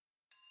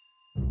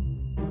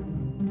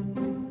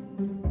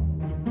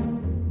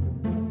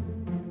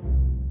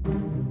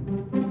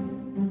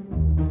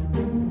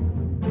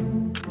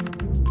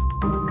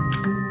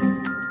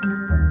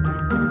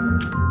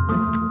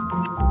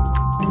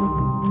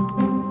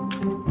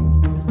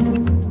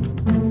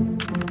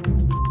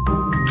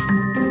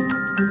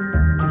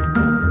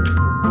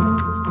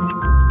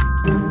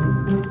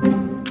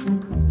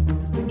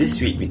This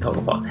week we talk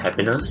about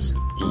happiness,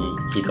 the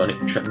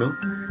hedonic treadmill,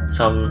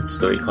 some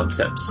stoic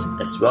concepts,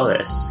 as well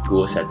as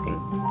goal setting.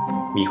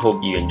 We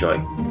hope you enjoy.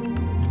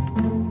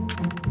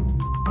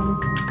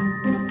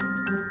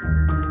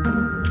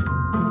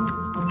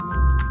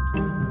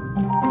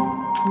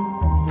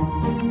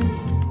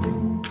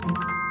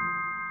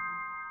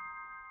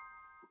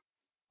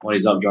 What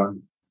is up,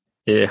 John?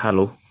 Hey,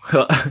 hello.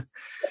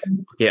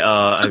 Okay,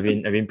 I've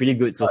been pretty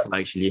good so far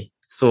actually.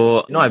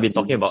 So, I've been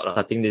talking about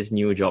starting this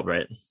new job,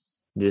 right?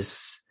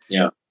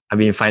 I've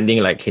been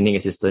finding like clinic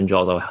assistant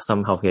jobs or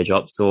some healthcare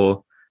jobs.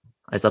 So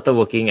I started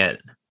working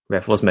at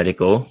Raffles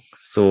Medical.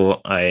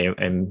 So I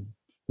am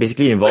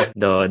basically involved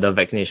in the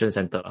vaccination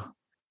center.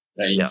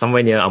 Right. Yeah,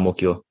 somewhere near Ang Mo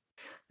Kio.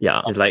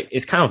 Yeah,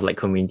 it's kind of like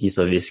community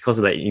service because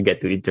like you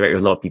get to interact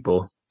with a lot of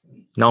people.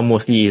 Now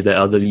mostly is the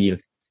elderly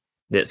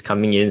that's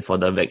coming in for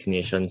the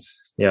vaccinations.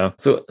 Yeah.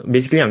 So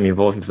basically I'm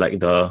involved with like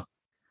the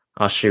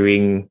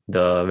ushering,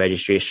 the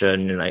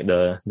registration, and like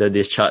the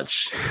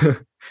discharge.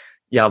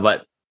 Yeah,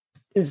 but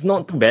it's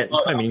not too bad.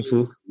 It's quite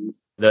meaningful.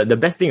 The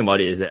best thing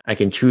about it is that I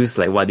can choose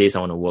like what days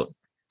I want to work.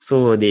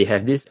 So they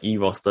have this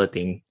e-roster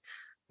thing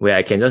where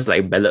I can just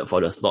like ballot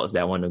for the slots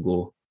that I want to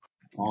go.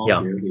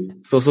 Okay.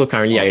 So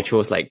currently I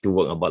chose like to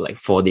work about like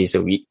 4 days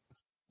a week.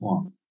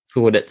 Wow.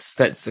 So that's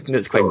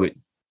quite good.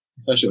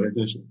 Special.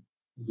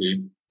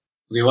 Okay,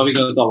 what are we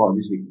going to talk about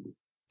this week?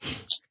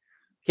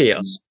 Hey, you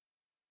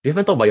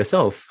haven't talked about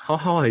yourself. How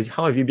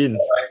have you been?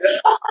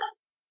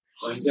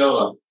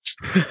 Myself,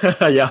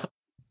 Yeah.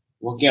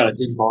 working at the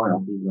same floor in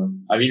office.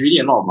 I've been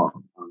reading a lot about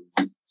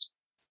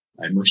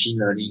like machine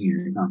learning and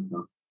that kind of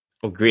stuff.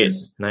 Oh, great.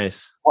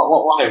 Nice.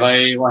 What have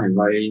I can't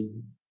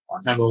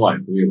remember what I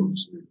told you about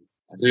machine learning.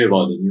 I told you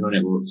about the neural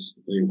networks. I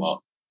told you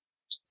about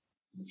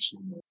machine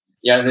learning.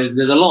 Yeah,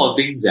 there's a lot of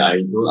things that I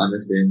don't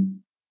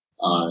understand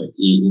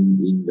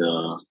in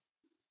the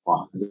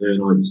I don't even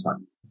know where to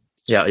start.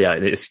 Yeah,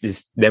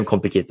 it's damn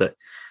complicated.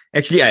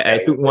 Actually,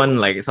 I took one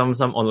like some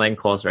online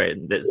course, right?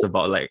 That's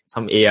about like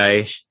some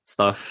AI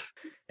stuff,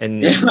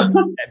 and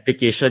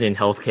application in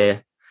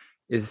healthcare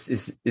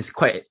is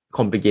quite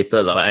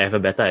complicated. Like, I have a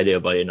better idea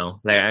about it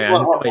now. Like I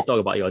understand why you talk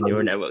about your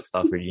neural network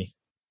stuff already.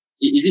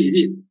 Is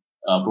it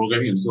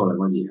programming also? Like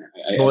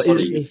what's it?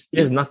 It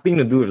has nothing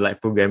to do with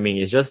like programming.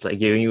 It's just like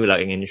giving you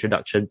like an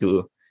introduction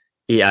to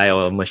AI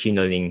or machine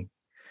learning.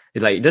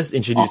 It's like just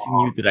introducing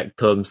you to like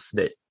terms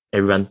that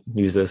everyone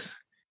uses.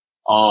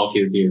 Oh,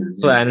 okay.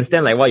 So I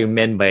understand like what you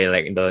meant by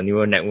like the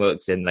neural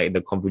networks and like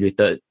the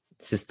convoluted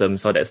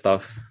systems, all that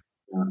stuff.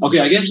 Okay,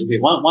 I guess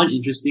one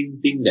interesting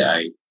thing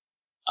that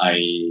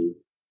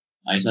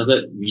I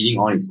started reading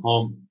on is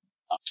called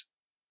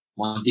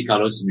Monte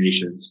Carlo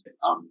simulations.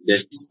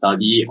 There's this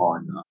study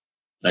on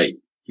like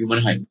human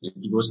height, like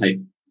people's height.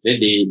 Then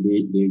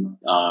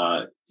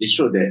they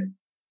showed that,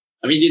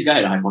 I mean, this guy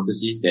had a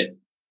hypothesis that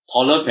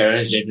taller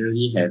parents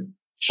generally have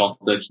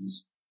shorter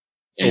kids.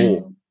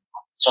 And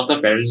shorter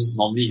parents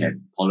normally have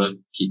taller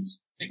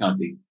kids, that kind of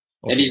thing.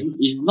 Okay. And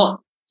it's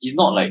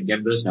not like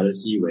gambler's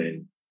fallacy where,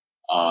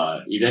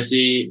 if let's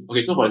say,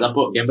 okay, so for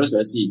example, gambler's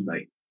fallacy is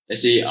like,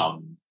 let's say,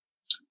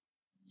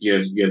 you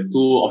have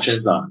two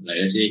options lah, like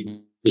let's say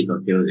heads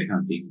or tails, that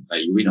kind of thing,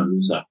 like you win or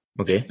lose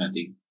okay, that kind of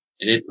thing.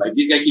 And then like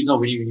this guy keeps on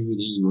winning,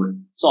 you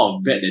would sort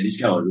of bet that this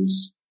guy will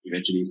lose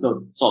eventually,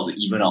 so sort of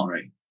even out,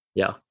 right?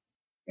 Yeah.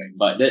 Right.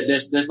 But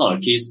that's not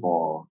the case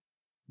for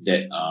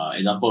that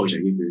example which I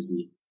gave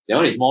previously. That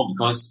one is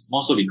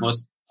more so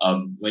because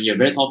when you have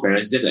very tall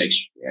parents, that's an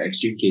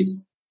extreme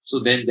case. So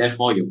then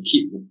therefore your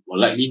kid will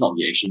likely not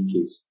be an extreme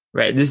case.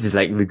 Right. This is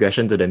like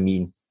regression to the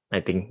mean,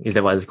 I think. Is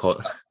that what it's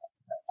called?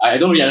 I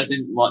don't really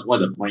understand what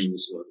the point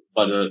is,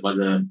 but I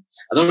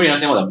don't really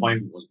understand what the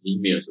point was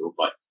being made also,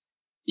 but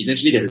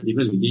essentially there's a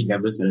difference between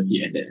gambler's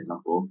fallacy and that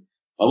example.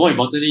 But more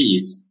importantly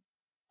is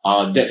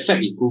that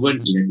fact is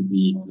proven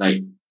genetically.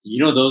 Like, you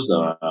know those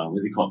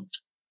what's it called?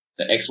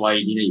 The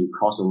XY gene that you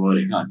cross over,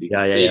 that kind of thing.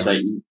 Yeah. It's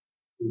like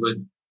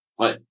proven.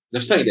 But the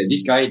fact that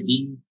this guy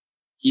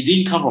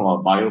didn't come from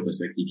a bio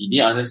perspective. He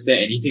didn't understand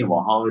anything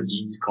about how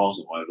genes cross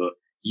or whatever.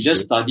 He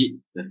just studied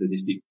the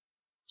statistic.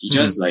 He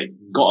just like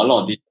got a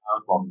lot of data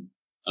from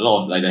a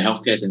lot of like the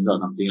healthcare center or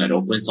something, like the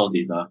open source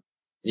data.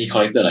 And he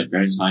collected like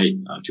parents' height,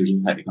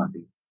 children's height, that kind of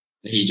thing.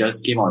 And he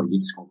just came out with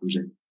this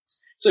conclusion.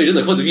 So it just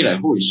occurred to me like,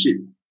 holy shit.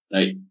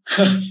 Like,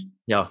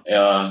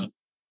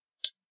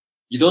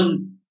 you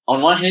don't,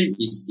 on one hand,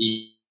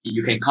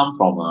 you can come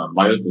from a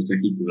bio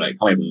perspective to like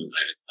come up with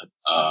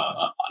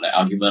like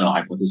argument or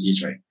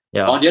hypothesis, right?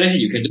 Yeah. On the other hand,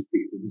 you can just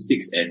take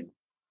statistics and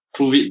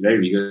prove it very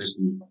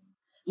rigorously.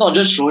 Not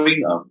just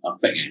showing a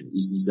fact,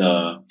 it's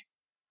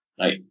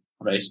like,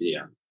 how do I say,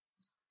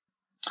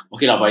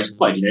 okay but it's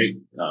quite a generic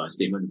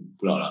statement to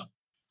put out.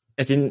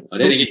 As in,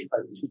 so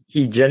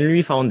he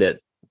generally found that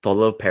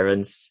taller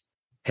parents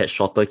had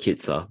shorter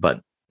kids,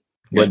 but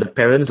were the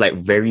parents like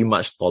very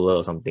much taller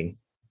or something?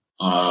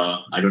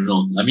 I don't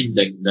know. I mean,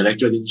 the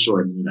lecturer didn't show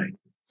any like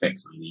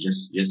facts. He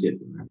just said.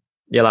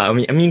 Yeah, I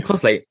mean,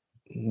 cause like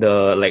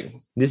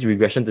this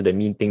regression to the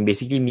mean thing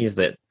basically means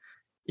that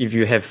if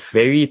you have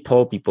very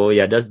tall people,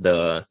 just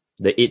the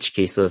the age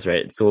cases,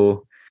 right?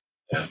 So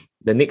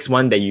the next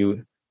one that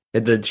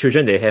the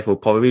children they have will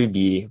probably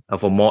be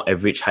of a more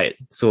average height.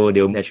 So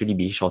they'll naturally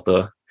be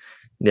shorter.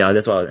 Yeah,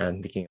 that's what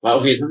I'm thinking. But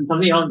okay,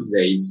 something else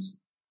that is,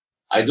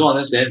 I don't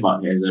understand,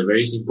 but has a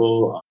very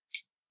simple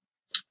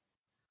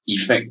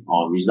effect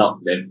or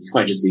result that is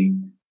quite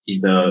interesting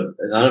is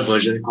another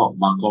version called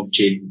Markov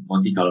chain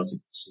Monte Carlo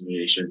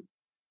simulation.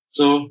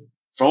 So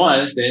from what I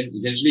understand,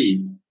 essentially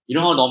is, you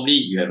know how normally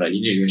you have like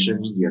linear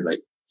regression means you have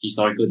like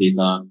historical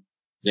data,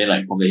 then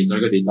like from the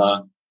historical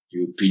data,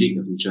 you predict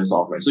the future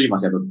sort of, right? So you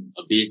must have a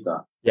base.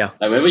 Yeah.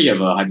 Like whenever you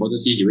have a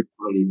hypothesis, you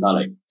follow data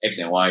like X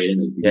and Y,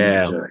 then you predict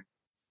the future, right?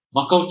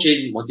 Markov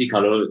chain Monte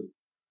Carlo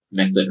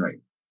method, right,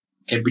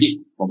 can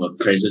predict from a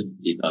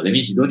present data. That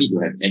means you don't need to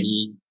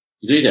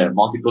have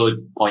multiple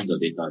points of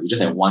data. You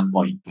just have one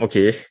point.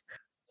 Okay.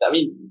 I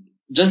mean,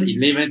 just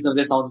in layman terms,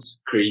 that sounds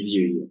crazy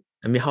already.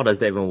 I mean, how does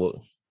that even work?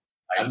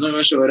 I'm not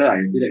even sure whether I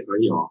can say that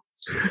correctly or...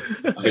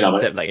 Okay,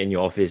 except like in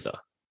your office. No,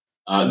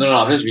 I'm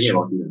just reading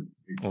about it.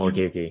 Oh,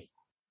 okay.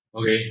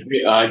 Okay, do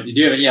you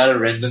have any other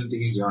random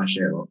things you want to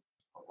share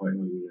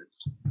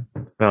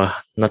about?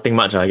 Nothing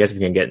much. I guess we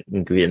can get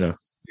into it now.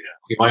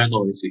 Okay, why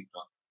not this week?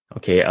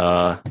 Okay,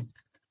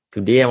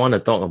 today I want to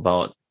talk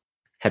about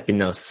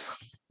happiness.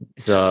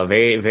 It's a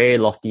very, very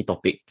lofty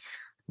topic.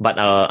 But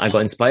I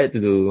got inspired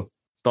to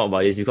talk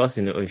about this because,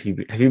 you know,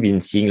 have you been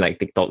seeing like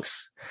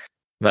TikToks?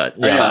 But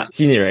yeah,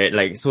 seen it, right?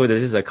 Like, so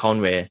there's this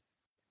account where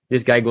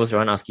this guy goes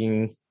around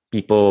asking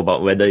people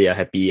about whether they are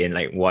happy and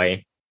like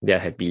why they are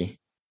happy.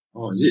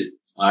 Oh, is it?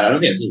 I don't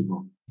think I've seen it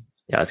before.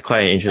 Yeah, it's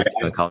quite an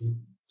interesting account.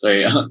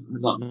 Sorry,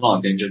 not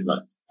a tangent,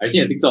 but I've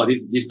seen a TikTok of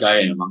this guy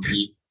and a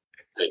monkey.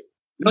 Like,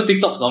 you know,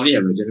 TikToks normally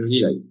have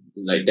generally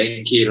like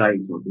 10k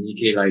likes or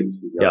 20k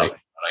likes. Like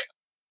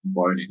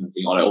boring and kind of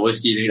thing. Or like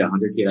overseas, maybe like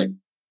 100k likes.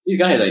 This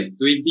guy has like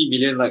 20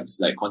 million likes,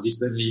 like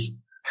consistently.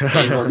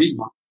 It's about this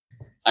monkey.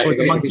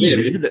 The monkey,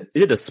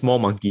 is it the small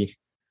monkey?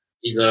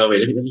 Wait,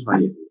 let me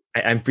find it.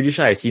 I'm pretty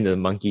sure I've seen the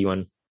monkey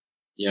one.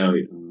 Yeah,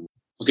 wait.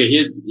 Okay,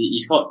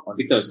 it's called, on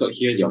TikTok, it's called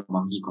Here's Your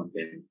Monkey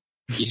Content.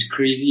 It's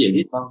crazy, and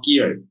this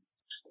monkey, right,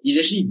 he's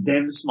actually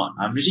damn smart.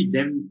 I'm actually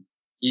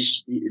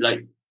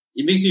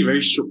it makes me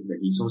very shook that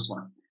he's so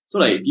smart. So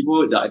like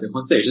people, the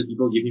concept is just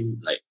people give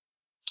him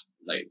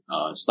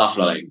stuff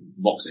like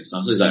box and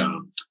stuff. So it's like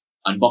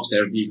unbox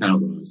therapy kind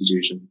of a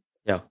situation.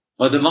 Yeah.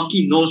 But the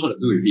monkey knows what to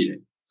do with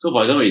it. So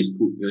for example, it's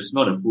food. You'll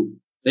smell the food.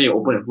 Then you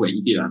open the food and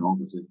eat it like a normal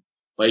person.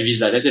 But if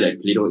it's like, let's say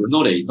like Play-Doh, you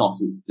know that it's not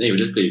food. Then you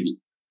just play with it.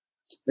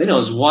 Then there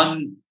was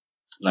one,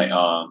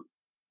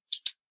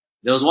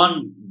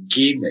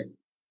 game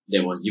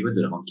that was given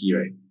to the monkey,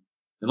 right?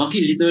 The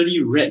monkey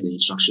literally read the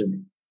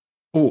instruction.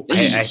 Oh,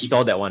 I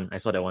saw that one. I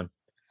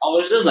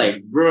was just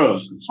like, bro,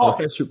 I was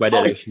quite shook by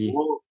that actually.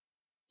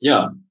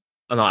 Yeah.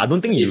 Oh, no, I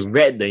don't think he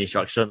read the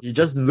instruction. He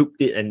just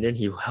looked it and then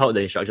he held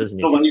the instructions in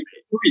his hand.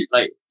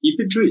 But he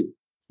flipped through it.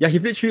 Yeah, he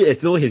flipped through it as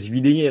though he's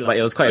reading it. Like,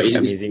 it was quite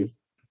amazing.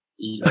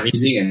 It's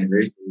amazing and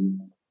very scary.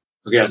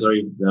 Okay,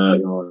 sorry.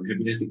 Your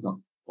happiness TikTok.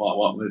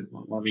 What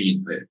made you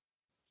inspired?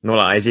 No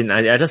lah, as in,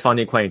 I just found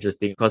it quite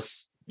interesting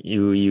because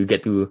you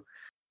get to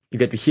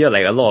hear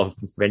like a lot of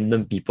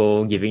random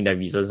people giving their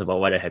reasons about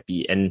why they're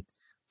happy, and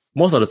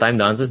most of the time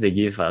the answers they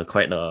give are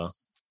quite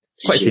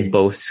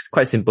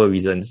simple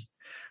reasons.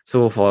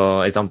 So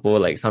for example,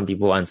 like some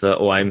people answer,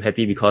 oh, I'm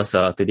happy because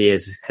today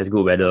has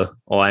good weather,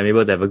 or I'm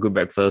able to have a good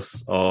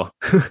breakfast, or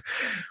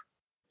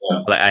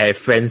like I have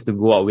friends to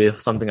go out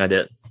with, something like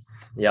that.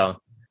 Yeah.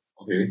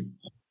 Okay.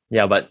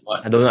 Yeah, but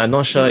I'm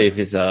not sure if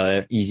it's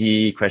a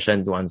easy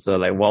question to answer.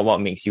 Like what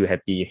makes you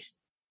happy?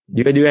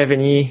 Do you have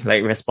any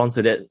like response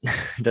to that?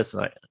 Just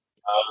like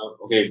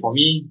okay, for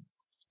me,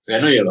 I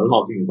know you have a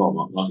lot of things to talk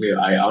about, but okay,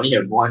 I only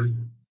have one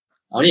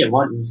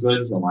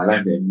influence on my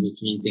life that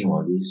makes me think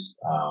about this.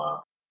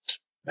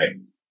 Like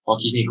what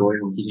keeps me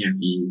going, what keeps me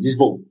happy. Is this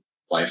book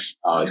by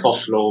it's called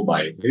Flow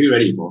by, have you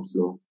read it before?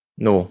 Flow?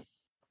 No.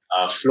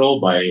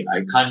 Flow by,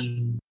 I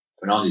can't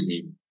pronounce his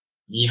name.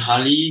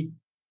 Mihaly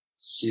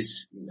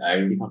I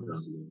really can't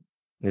pronounce his name.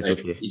 It's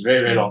okay. It's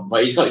very, very long,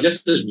 but it's called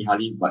just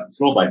Mihaly, but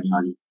Flow by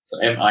Mihaly. So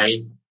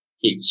Mihaly.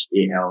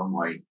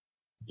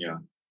 Yeah.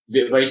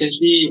 But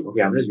essentially,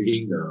 okay, I'm just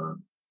reading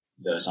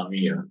the summary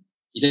here.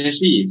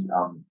 Essentially, it's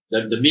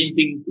the main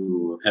thing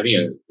to having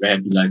a very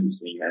happy life is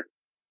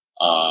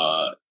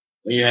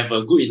when you have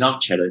a good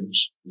enough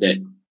challenge that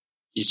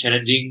is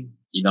challenging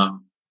enough.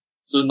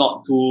 So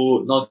not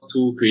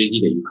too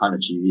crazy that you can't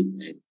achieve it,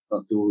 and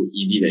not too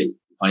easy that you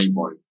find it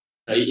boring.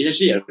 It's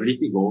actually a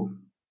realistic goal.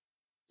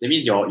 That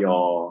means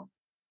your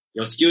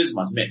skills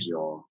must match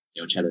your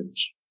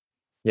challenge.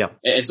 Yeah.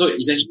 And so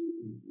essentially,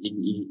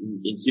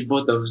 in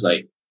simple terms,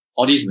 like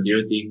all these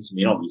material things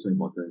may not be so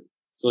important.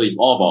 So it's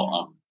all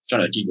about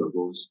trying to achieve your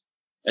goals,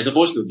 as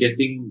opposed to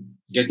getting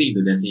into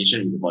the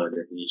destination is about the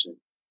destination.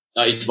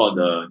 It's about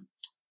the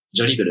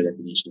journey to the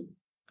destination.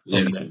 Does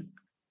that make sense?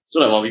 So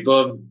like when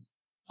people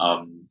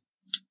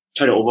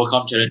try to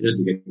overcome challenges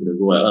to get to the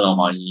goal, like earn a lot of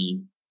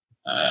money,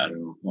 I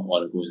don't know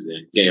what the goals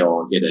there, get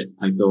that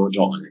title,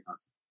 job, and that kind of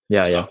stuff.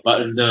 Yeah. But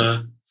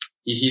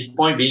his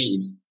point being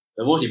is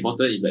the most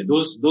important is like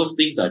those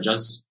things are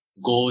just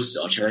goals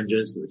or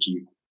challenges to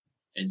achieve.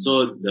 And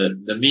so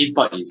the main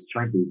part is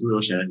trying to do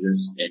those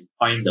challenges and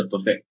find the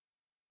perfect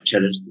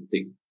challenge to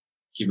take,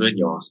 given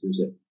your skill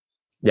set.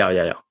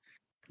 Yeah.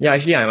 Yeah,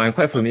 actually, I'm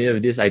quite familiar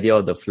with this idea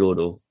of the flow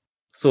though.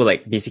 So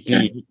like basically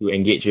you need to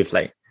engage with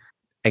like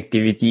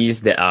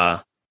activities that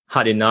are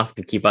hard enough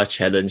to keep us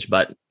challenged,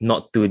 but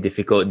not too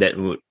difficult that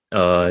would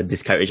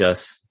discourage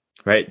us.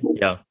 Right?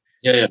 Yeah.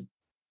 Yeah.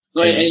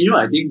 No, and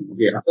I think,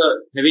 okay,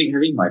 after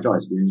having my job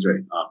experience,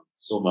 right,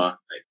 so far,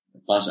 like, the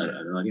past, I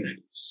don't know, I think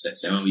like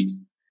 7 weeks,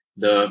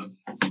 in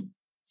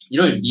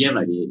BM,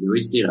 like, they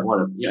always say,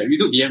 like, you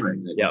do BM, right,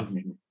 like, Yeah.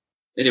 then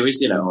they always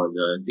say, like,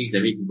 the things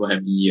that make people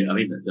happy, I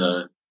mean,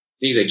 the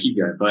things that keeps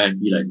your employer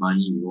happy, like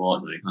money,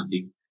 rewards, or that kind of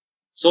thing.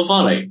 So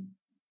far, like,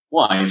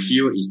 what I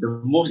feel is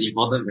the most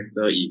important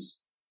factor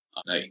is,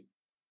 like,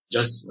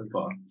 just,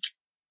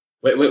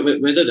 whether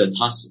the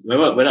task,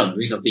 whether I'm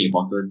doing something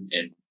important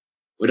and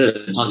whether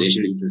the task is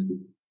actually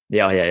interesting.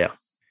 Yeah.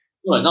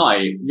 So like now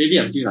maybe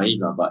I'm still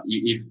naive, but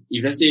if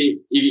let's say, if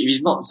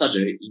it's not such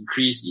an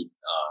increase in,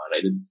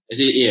 like let's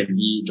say A and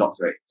B jobs,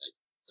 right? Like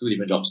 2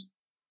 different jobs.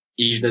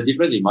 If the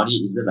difference in money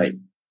isn't like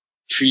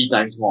 3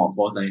 times more or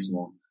 4 times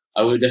more,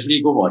 I will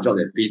definitely go for a job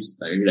that pays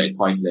like maybe like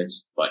twice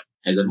less, but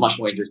has a much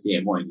more interesting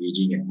and more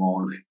engaging and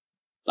more like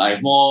I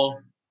have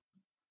more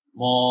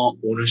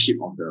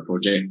ownership of the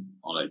project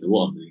or like the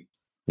work I'm doing.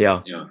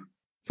 Yeah. Yeah.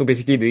 So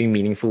basically doing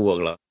meaningful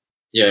work lah.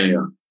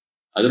 Yeah.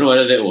 I don't know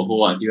whether that will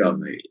hold until I'm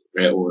like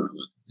very old,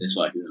 but that's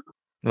what I feel.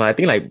 Well, I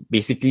think like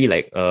basically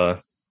like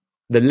the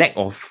lack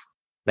of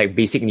like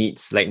basic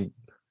needs, like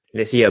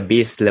let's say a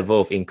base level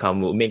of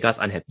income will make us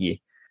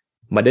unhappy.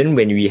 But then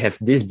when we have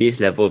this base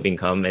level of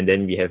income and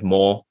then we have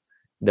more,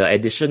 the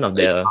addition of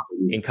the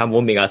income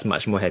will make us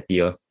much more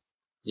happier.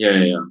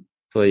 Yeah.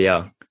 So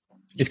yeah,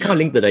 it's kind of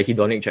linked to the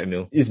hedonic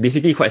treadmill. It's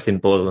basically quite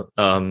simple.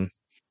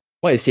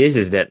 What it says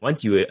is that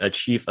once you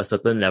achieve a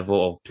certain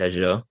level of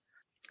pleasure,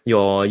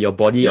 your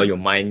body or your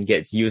mind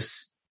gets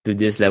used to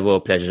this level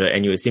of pleasure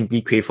and you will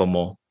simply crave for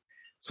more.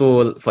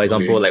 So for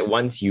example, like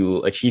once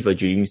you achieve your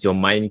dreams, your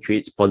mind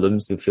creates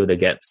problems to fill the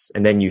gaps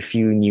and then you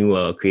feel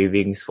new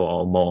cravings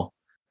for more.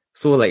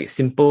 So like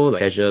simple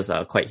pleasures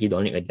are quite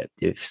hedonic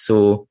adaptive.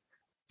 So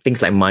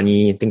things like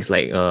money, things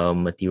like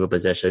material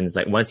possessions,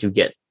 like once you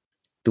get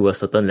to a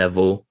certain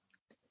level,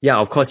 yeah,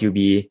 of course you'll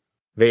be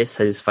very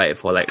satisfied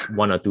for like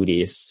 1 or 2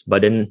 days,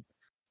 but then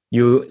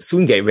you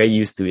soon get very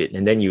used to it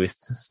and then you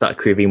start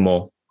craving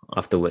more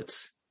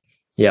afterwards.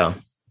 Yeah.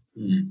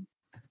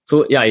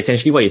 So yeah,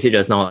 essentially what you said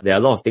just now, there are a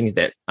lot of things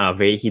that are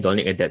very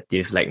hedonic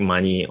adaptive, like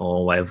money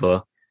or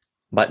whatever.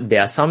 But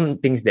there are some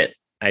things that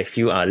I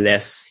feel are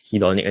less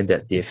hedonic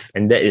adaptive,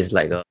 and that is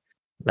like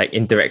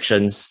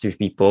interactions with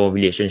people,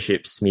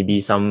 relationships, maybe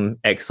some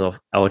acts of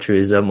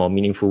altruism or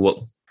meaningful work.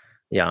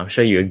 Yeah, I'm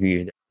sure you agree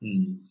with that.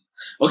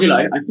 Okay,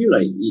 like I feel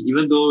like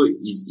even though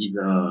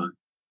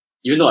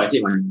even though I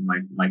said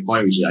my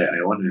point, which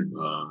I want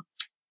to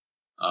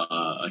have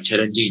a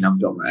challenging enough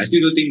job, right? I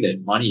still do think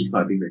that money is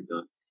quite a big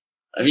factor.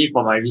 I mean,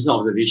 from my recent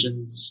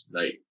observations,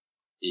 like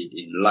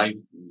in life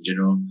in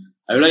general,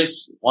 I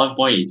realized one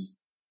point is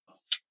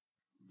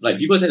like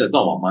people tend to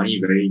talk about money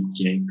very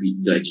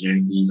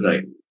generically, so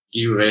like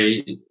give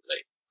very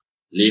like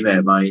lame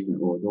advice and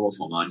don't work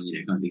for money,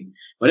 that kind of thing.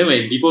 But then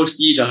when people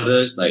see each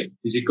other's like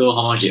physical,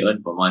 how much they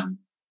earn per month,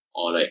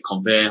 or like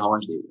compare how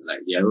much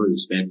they are able to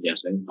spend, their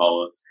spending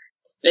power,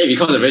 then it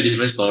becomes a very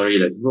different story.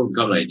 Like people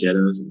become like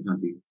jealous and that kind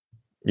of thing.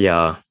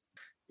 Yeah.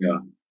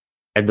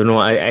 I don't know.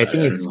 I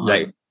think it's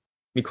like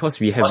because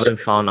we haven't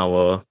found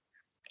our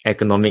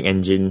economic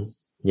engine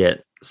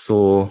yet.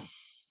 So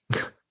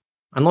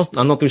I'm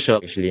not too sure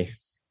actually.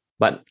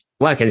 But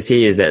what I can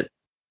say is that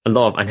a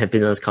lot of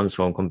unhappiness comes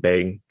from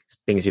comparing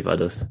things with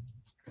others.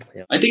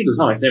 Yeah. I think to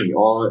some extent we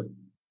all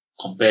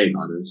compare with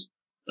others.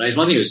 Like it's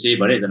one thing to say,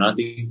 but then another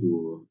thing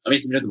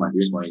similar to my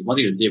previous point, one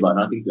thing to say, but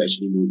another thing to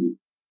actually do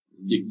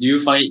it. Do you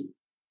find it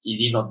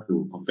easy not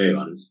to compare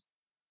with others?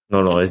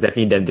 No, it's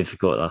definitely damn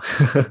difficult.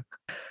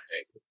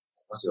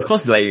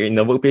 Because like in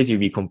the workplace, you'll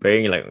be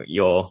comparing like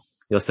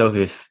yourself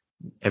with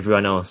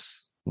everyone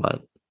else.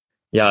 But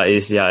yeah,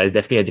 it's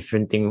definitely a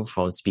different thing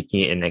from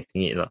speaking it and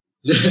acting it.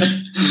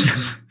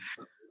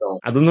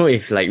 I don't know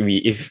if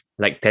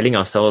telling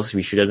ourselves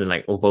we shouldn't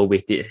like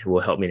overweight it will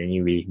help in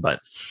any way, but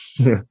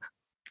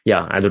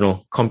yeah, I don't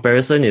know.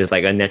 Comparison is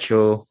like a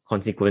natural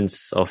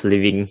consequence of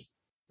living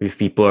with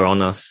people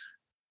around us.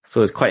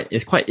 So it's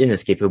quite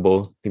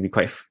inescapable to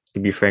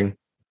be frank.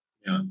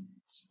 Yeah.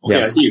 Okay,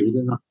 yeah. I see you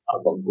written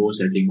about goal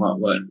setting.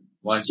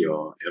 What's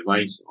your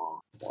advice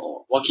or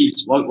what's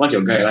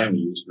your guideline when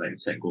you like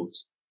set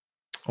goals?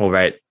 All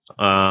right.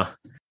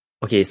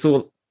 Okay,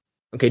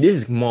 this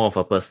is more of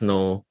a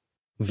personal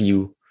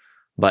view,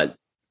 but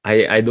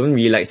I don't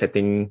really like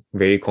setting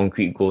very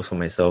concrete goals for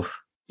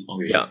myself.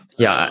 Okay.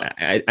 Yeah.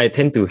 I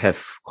tend to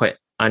have quite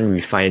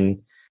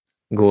unrefined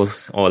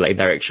goals or like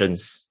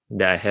directions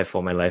that I have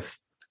for my life.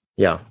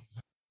 Yeah.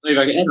 So if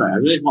I can add, right, I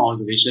realize my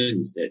observation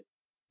is that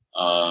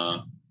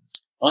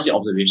honestly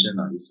observation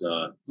is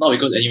not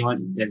because anyone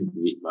intends to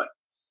do it, but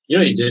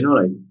in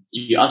general, like,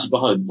 if you ask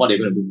people what they're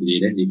going to do today,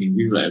 then they can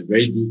give like a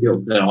very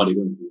detailed plan on what they're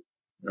going to do.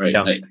 Right?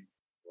 Yeah. Like,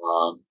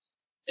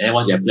 and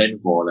what's their plan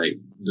for like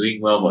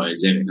doing well for an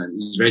exam and kind.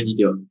 It's very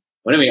detailed.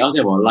 But then when you ask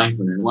them about life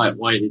and why are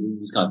they doing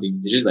this kind of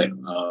things, they just like,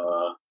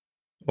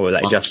 or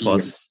like just monkey.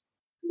 cause.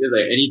 Just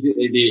like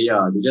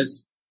they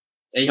just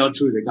anyhow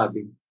choose that kind of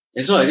thing.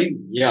 And so I think,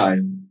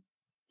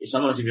 it's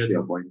somewhat similar to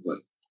your point, but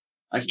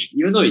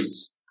even though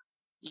it's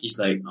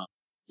like,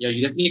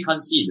 you definitely can't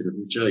see into the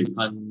future. You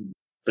can't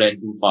plan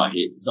too far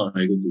ahead. It's not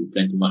very good to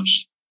plan too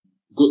much.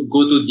 Go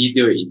too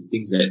detailed in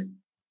things that,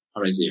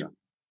 how do I say,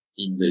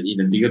 in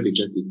the bigger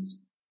picture things.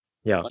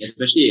 Yeah.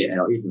 Especially at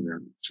our age when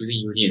we're choosing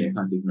uni and that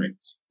kind of thing, right?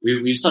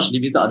 With such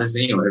limited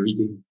understanding of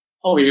everything,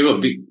 how are we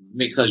able to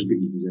make such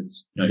big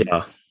decisions? Right?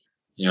 Yeah.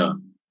 Yeah.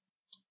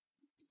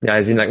 Yeah,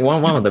 as in like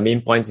one of the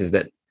main points is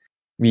that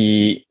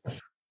we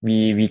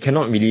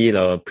cannot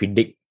really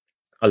predict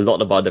a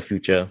lot about the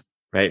future,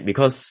 right?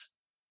 Because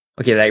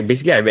okay, like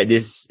basically I read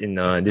this in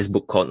this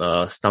book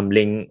called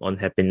Stumbling on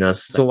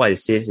Happiness. So what it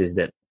says is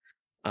that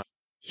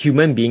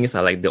human beings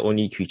are like the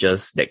only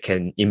creatures that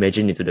can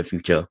imagine into the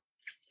future,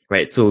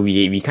 right? So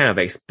we kind of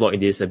exploit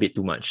this a bit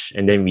too much,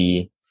 and then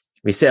we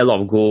set a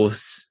lot of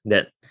goals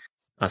that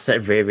are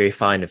set very, very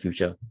far in the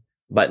future.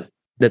 But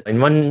in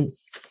one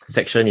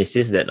section it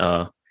says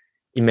that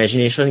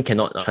imagination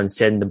cannot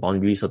transcend the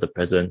boundaries of the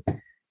present,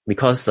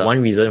 because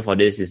one reason for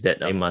this is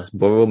that it must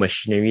borrow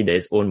machinery that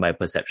is owned by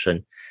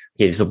perception.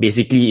 Okay, so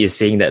basically it's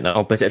saying that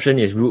our perception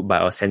is ruled by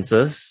our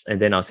senses, and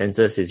then our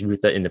senses is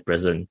rooted in the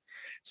present.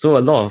 So a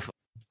lot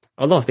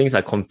of things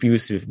are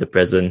confused with the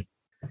present,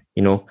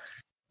 you know.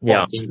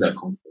 Yeah. Things are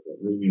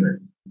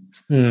confused.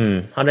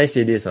 How do I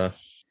say this?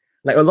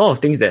 Like a lot of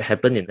things that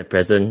happen in the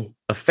present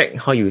affect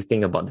how you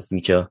think about the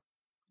future,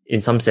 in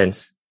some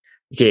sense.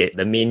 Okay,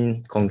 the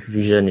main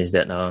conclusion is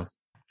that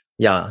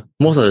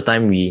most of the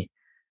time we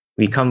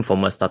come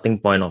from a starting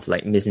point of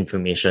like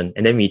misinformation,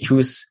 and then we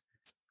choose,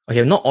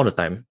 okay, not all the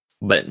time,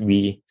 but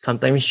we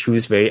sometimes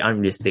choose very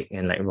unrealistic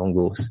and like wrong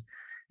goals.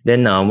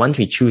 Then once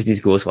we choose these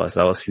goals for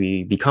ourselves,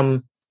 we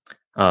become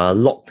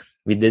locked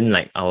within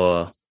like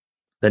the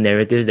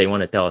narratives that we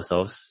want to tell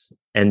ourselves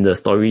and the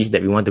stories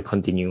that we want to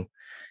continue.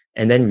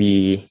 And then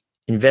we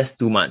invest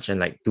too much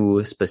and like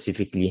too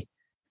specifically.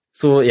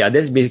 So yeah,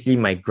 that's basically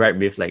my gripe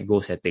with like goal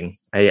setting.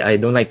 I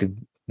don't like to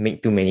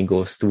make too many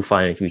goals too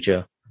far in the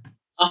future.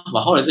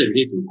 But how does it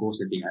relate to goal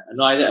setting?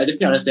 I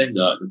definitely understand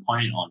the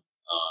point on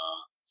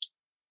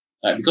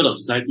like, because our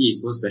society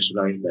is so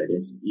specialized, like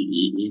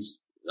it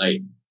is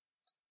like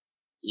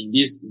in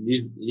this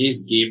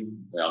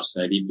game where our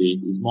society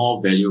plays, it's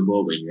more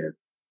valuable when you have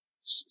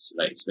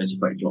like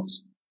specified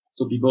jobs.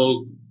 So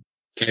people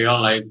carry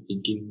on life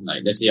thinking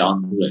like, let's say I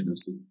want to do like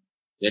nursing,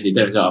 then they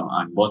tell themselves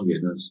I'm born to be a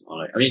nurse, or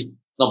like, I mean,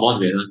 not born to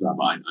be a nurse,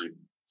 but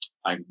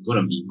I'm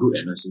gonna be good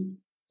at nursing,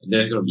 and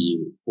that's gonna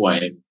be who I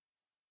am.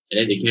 And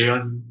then they carry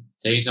on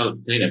telling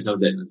themselves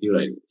that until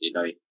like they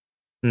die.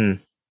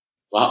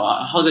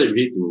 But how's that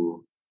relate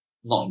to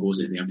not goal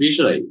setting? I'm pretty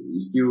sure like you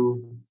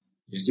still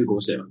goal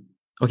set.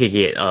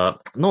 Okay,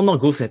 not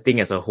goal setting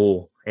as a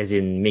whole, as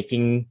in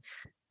making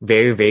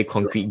very, very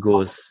concrete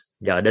goals.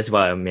 Yeah, that's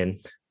what I meant.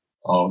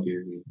 Oh, okay.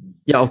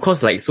 Yeah, of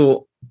course, like,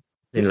 so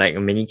in like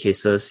many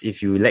cases,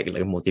 if you lack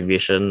like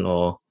motivation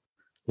or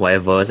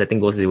whatever, setting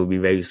goals, it will be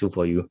very useful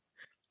for you.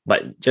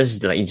 But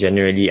just like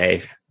generally,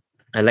 I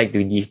like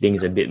to leave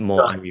things a bit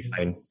more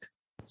unrefined.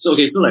 So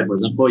okay, so like for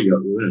example,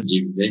 you're going to the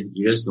gym, then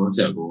you just don't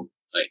set a goal.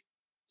 Like,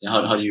 then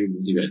how do you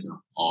motivate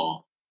yourself?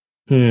 Or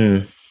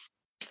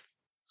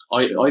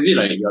is it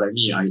like you're like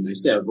me? I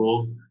set a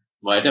goal,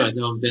 but I tell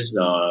myself that's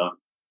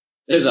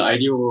the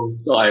ideal goal.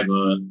 So I have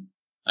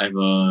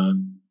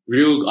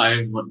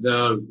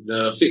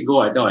the fake goal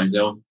I tell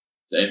myself,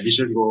 the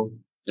ambitious goal,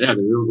 and then I have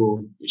the real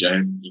goal which I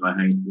have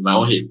in my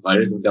own head, but I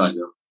just don't tell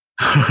myself.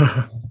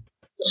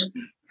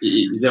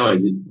 Is that what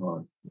is it?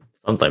 Or?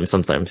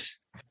 Sometimes.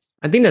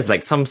 I think there's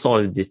like some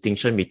sort of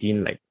distinction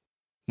between like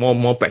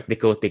more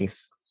practical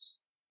things.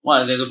 What I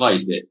understand so far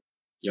is that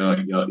your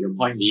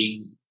point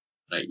being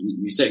like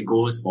you set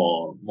goals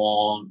for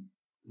more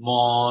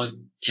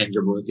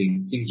tangible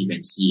things you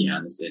can see and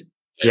understand.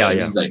 Yeah.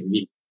 Things like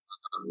really,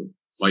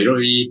 but you don't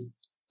really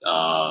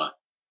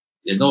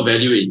there's no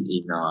value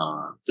in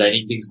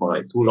planning things for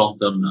like too long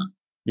term.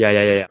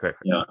 Yeah,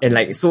 correct. Yeah. And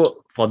like,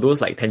 so for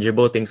those like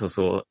tangible things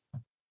also,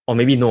 or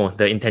maybe no,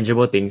 the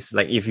intangible things,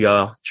 like if you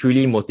are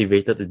truly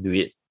motivated to do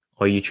it,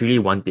 or you truly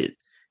want it,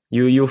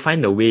 you'll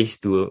find the ways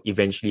to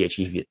eventually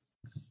achieve it.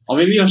 Or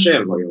maybe you'll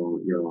share about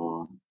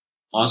your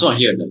also I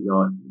hear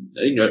that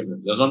I think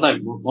there's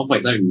one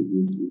point in time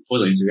you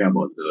post on Instagram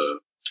about the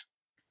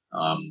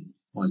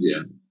what is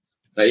it?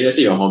 Like let's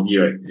say your hobby,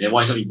 right? And then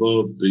why some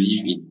people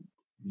believe in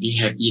being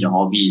happy in a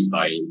hobby is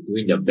by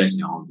doing their best in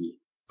your hobby.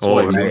 So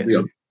if you don't do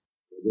your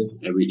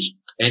just average.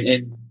 And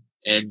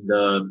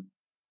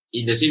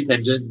in the same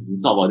tangent,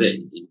 we talk about that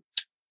in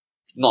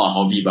not a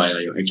hobby but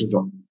like your actual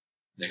job.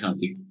 That kind of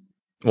thing.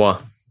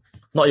 Wow.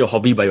 Not your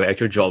hobby but your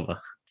actual job.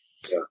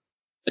 Yeah.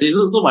 And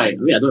so I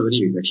don't have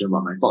any reflection,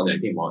 but my thought that I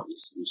think about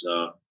is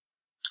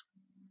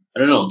I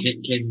don't know,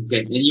 can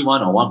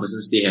anyone or one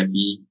person stay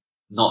happy,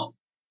 not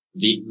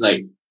be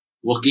like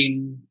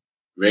working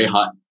very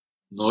hard,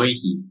 knowing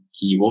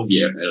he won't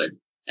be like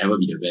ever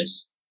be the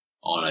best,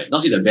 or like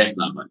not say the best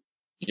lah, but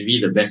maybe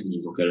the best in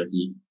his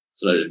locality,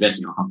 so like the best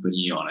in your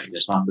company, or like the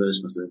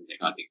smartest person, that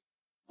kind of thing.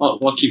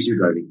 What keeps you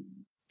driving?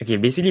 Okay,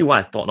 basically what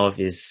I thought of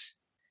is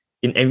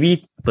in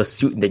every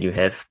pursuit that you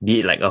have, be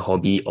it like a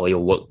hobby or your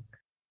work,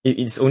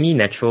 it's only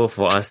natural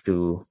for us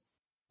to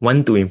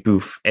want to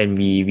improve, and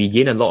we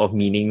gain a lot of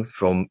meaning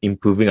from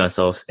improving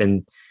ourselves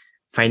and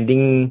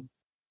finding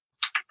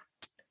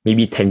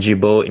maybe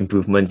tangible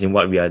improvements in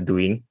what we are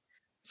doing.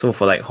 So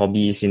for like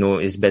hobbies,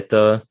 it's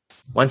better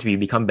once we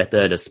become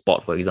better at a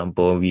sport, for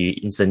example, we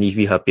instantly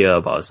feel happier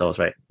about ourselves,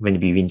 right? When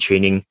we've been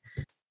training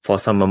for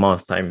some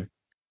amount of time.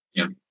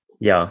 Yeah.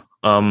 Yeah.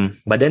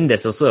 But then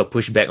there's also a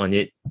pushback on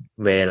it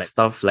where like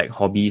stuff like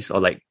hobbies or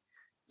like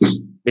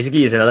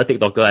basically it's another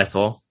TikToker I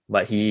saw,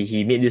 but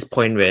he made this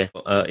point where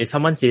if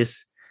someone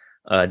says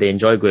they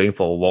enjoy going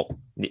for a walk,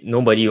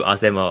 nobody will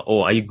ask them,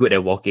 oh, are you good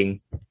at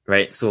walking?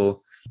 Right?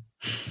 So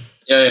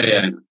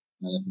Yeah.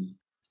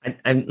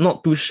 I'm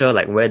not too sure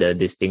like where the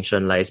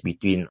distinction lies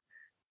between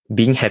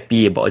being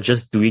happy about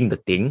just doing the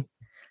thing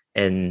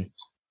and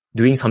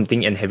doing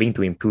something and having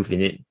to improve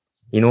in it.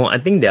 I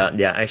think there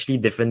are actually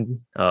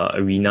different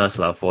arenas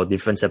for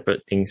different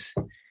separate things.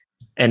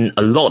 And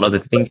a lot of the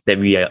things that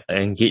we are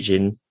engaged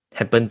in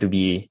happen to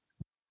be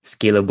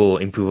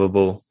scalable,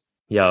 improvable.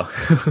 Yeah.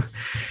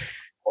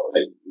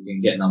 Like you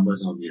can get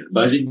numbers out of it.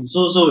 But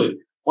so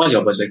what's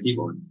your perspective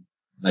on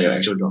like your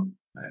actual job?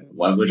 Like,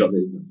 whatever job that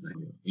is, like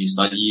you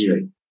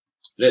study,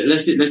 like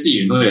let's say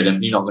you're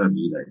definitely not gonna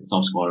be like a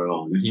top scorer,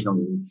 or definitely not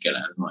gonna get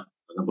like, I don't know,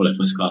 for example, like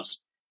first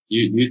class.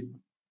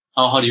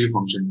 How do you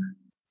function?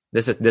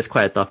 That's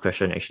quite a tough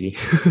question actually.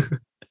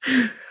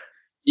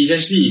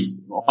 Essentially,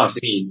 what I'm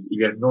saying is if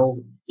you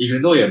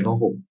know you have no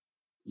hope,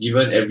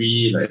 given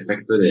every like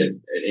factor that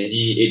at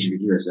any age you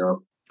give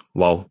yourself.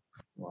 Wow.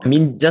 I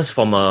mean, just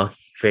from a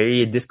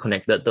very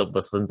disconnected third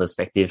person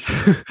perspective,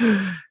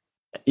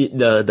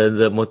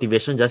 the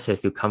motivation just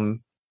has to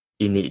come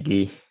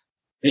innately.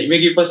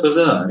 Make it first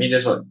person. I mean,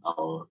 that's what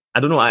I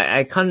don't know.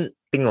 I can't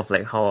think of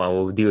like how I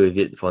will deal with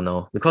it for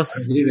now,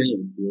 because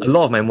a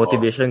lot of my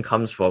motivation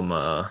comes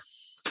from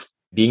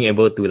being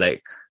able to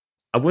like,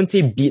 I wouldn't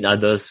say beat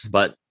others,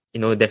 but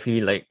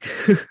definitely like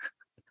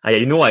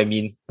you know what I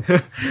mean.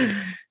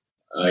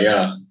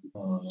 Yeah.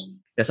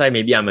 That's why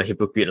maybe I'm a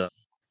hypocrite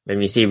when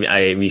we say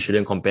we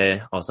shouldn't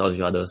compare ourselves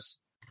with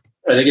others.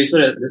 Right, okay, so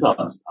that's what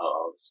I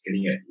was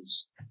getting at.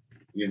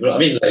 I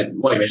mean, like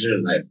what you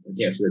mentioned, like I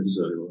think a few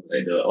episodes ago,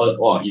 like the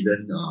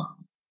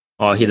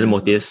all hidden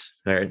motives,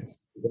 right?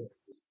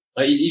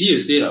 Like it's easy to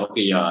say like,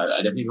 okay, yeah, I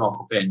definitely don't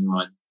compare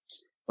anyone.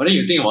 But then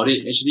you think about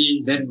it,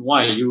 actually, then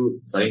why are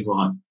you studying so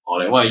hard? Or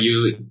like why are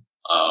you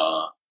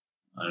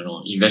I don't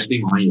know,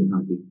 investing money and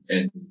kind of thing,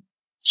 and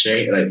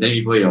sharing, like telling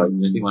people you're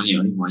investing money,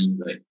 earning money,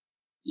 like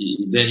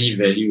is there any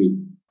value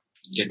in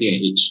getting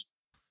an edge?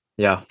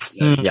 Yeah.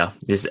 Yeah.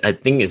 I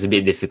think it's a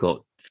bit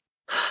difficult.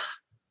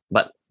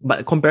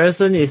 But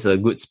comparison is a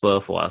good spur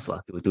for us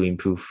to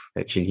improve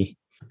actually.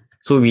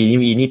 So we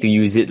need to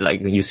use it like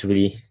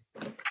usefully.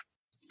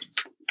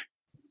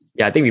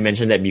 Yeah, I think we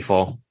mentioned that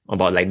before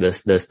about like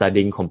the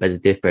studying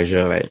competitive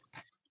pressure, right?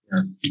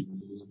 Yeah.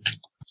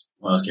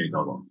 What else can we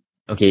talk about?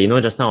 Okay,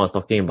 just now I was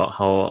talking about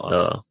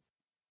how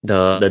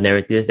the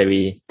narratives that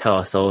we tell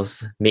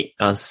ourselves make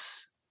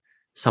us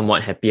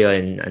somewhat happier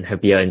and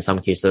unhappier in some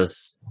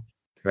cases,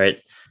 right?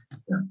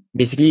 Yeah.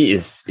 Basically,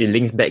 it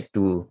links back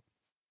to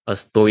a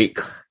stoic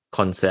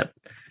concept.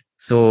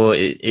 So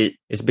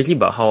it's basically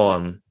about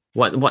how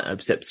what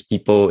upsets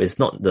people is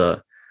not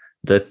the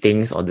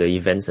things or the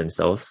events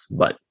themselves,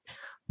 but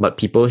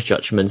people's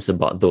judgments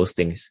about those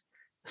things.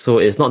 So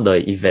it's not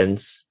the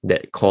events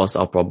that cause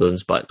our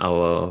problems, but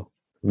our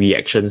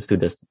reactions to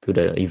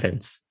the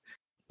events.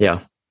 Yeah.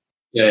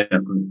 Yeah.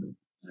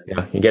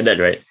 Yeah, you get that,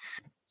 right?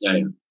 Yeah.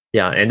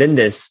 Yeah, and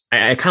then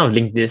I kind of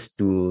link this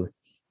to,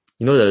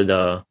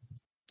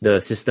 the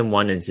system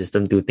 1 and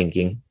system 2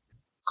 thinking.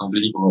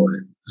 Completely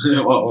forward.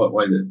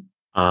 What is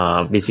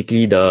it?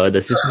 Basically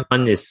the system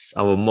 1 is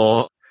our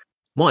more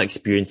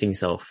experiencing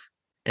self.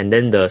 And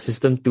then the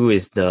system 2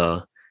 is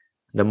the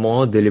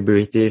more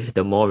deliberative,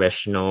 the more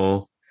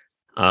rational,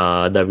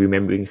 the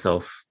remembering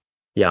self.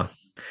 Yeah.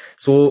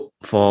 So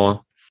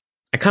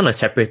I kind of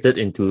separated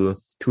into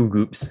 2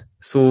 groups.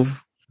 So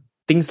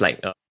things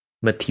like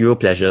material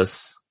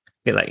pleasures,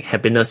 like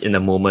happiness in the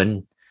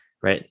moment,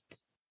 right,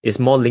 is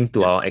more linked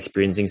to our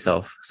experiencing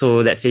self. So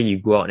let's say you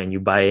go out and you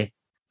buy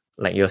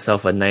like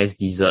yourself a nice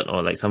dessert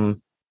or like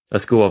a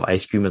scoop of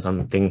ice cream or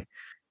something,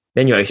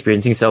 then your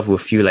experiencing self will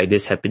feel like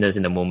this happiness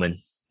in the moment,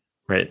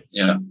 right?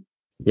 Yeah.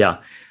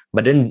 Yeah.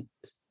 But then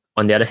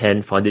on the other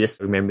hand, for this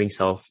remembering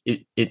self,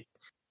 it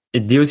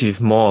deals with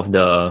more of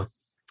the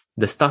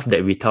stuff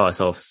that we tell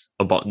ourselves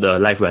about the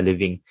life we're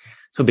living.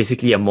 So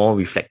basically a more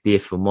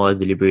reflective, a more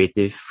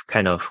deliberative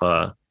kind of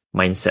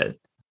mindset.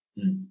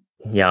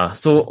 Yeah.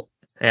 So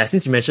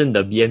since you mentioned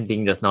the BM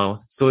thing just now,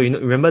 so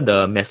remember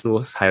the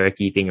Maslow's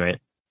hierarchy thing, right?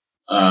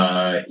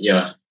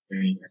 Yeah. I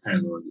mean, I can't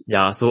remember what it.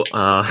 Yeah, so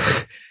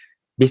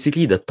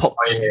basically the top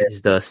Oh, yeah.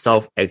 is the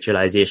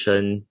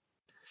self-actualization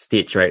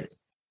stage, right?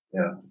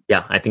 Yeah.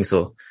 Yeah, I think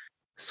so.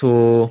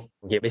 So,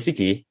 okay,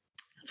 basically,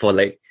 for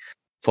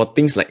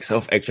things like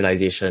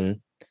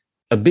self-actualization,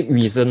 a big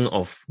reason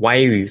of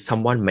why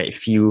someone might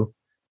feel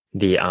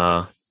they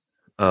are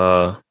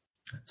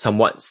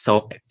somewhat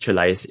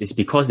self-actualized is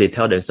because they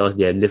tell themselves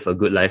they live a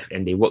good life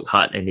and they work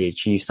hard and they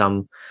achieve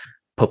some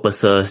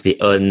purposes, they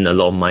earn a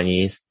lot of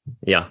money.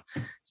 Yeah.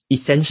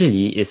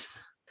 Essentially,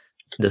 it's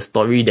the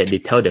story that they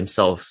tell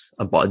themselves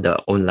about their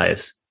own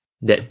lives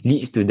that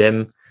leads to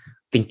them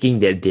thinking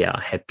that they are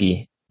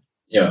happy.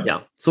 Yeah.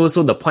 Yeah. So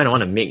the point I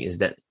want to make is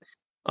that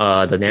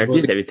the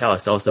narratives that we tell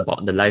ourselves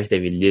about the lives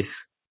that we live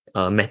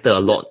matter a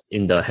lot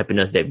in the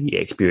happiness that we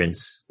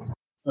experience.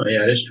 Oh,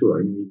 yeah, that's true.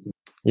 I mean,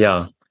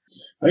 Yeah.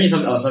 I mean,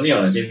 something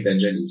on the same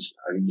tangent is,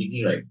 I've been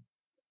thinking like,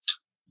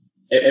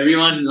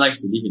 everyone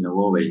likes to live in a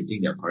world where they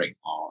think they're correct.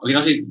 Or, okay,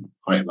 not say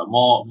correct, but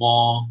more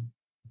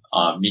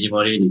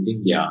minimally, they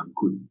think they are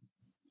good.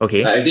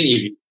 Okay. Like, I think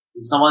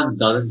if someone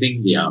doesn't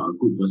think they are a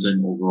good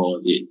person overall,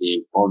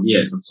 they probably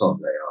have some sort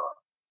of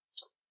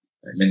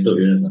like mental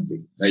illness or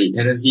something. Like,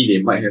 tendency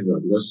they might have,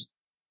 because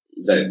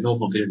it's like no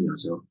confidence in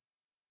yourself.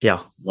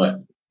 Yeah.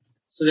 But,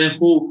 so then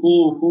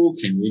who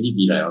can really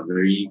be like a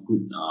very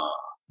good,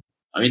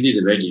 I mean, this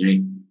is a very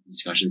generic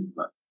discussion,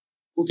 but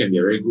who can be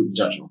a very good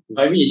judge of?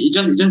 I mean, it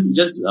just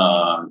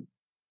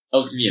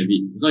irks me a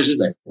bit, because it's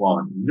just like,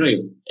 wow,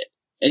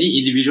 any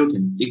individual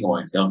can think about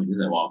himself and just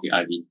like, wow, okay,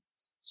 I've been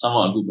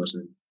somewhat a good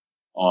person.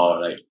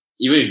 Or like,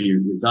 even if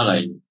you've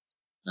done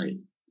like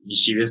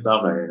mischievous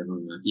stuff, like, I don't know,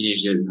 in your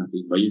teenage years and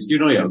nothing, but you still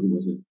know you're a good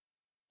person.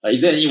 Like,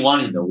 is there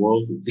anyone in the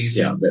world who thinks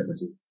they are a bad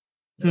person?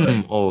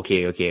 Like, Oh,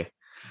 okay.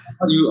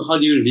 how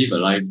do you live a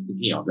life thinking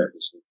you're a bad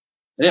person?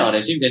 And then on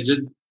that same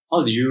tangent,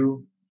 how can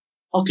you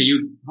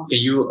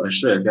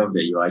assure yourself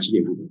that you are actually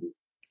a good person?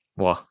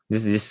 Wow.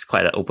 This is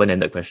quite an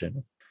open-ended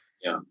question.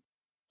 Yeah.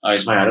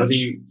 It's fine. I don't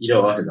think either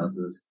of us have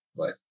answers,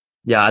 but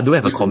Yeah, I do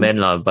have a good to comment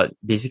lah, but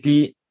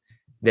basically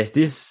there's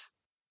this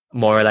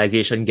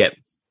moralization gap.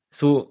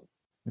 So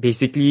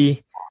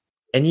basically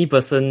any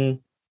person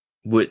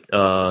would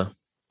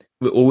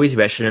always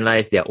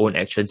rationalize their own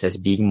actions as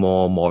being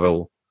more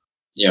moral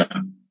yeah.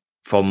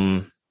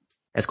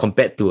 as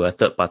compared to a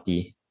third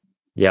party.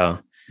 Yeah.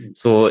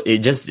 So it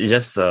just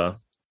just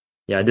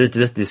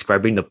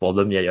describing the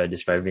problem that you're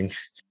describing.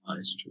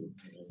 That's true.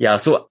 Yeah,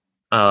 so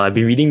I've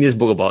been reading this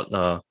book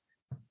about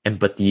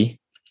empathy.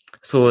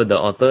 So the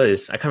author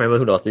is, I can't remember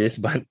who the author is,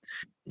 but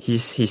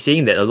he's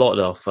saying that a lot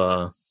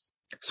of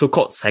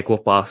so-called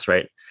psychopaths,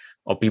 right,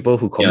 or people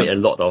who commit a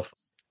lot of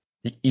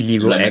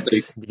illegal Like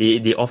acts,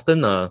 they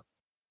often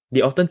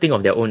think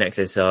of their own acts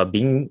as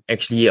being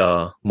actually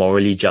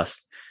morally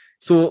just.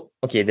 So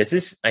okay, there's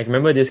this, I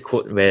remember this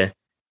quote where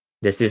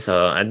there's this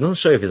I'm not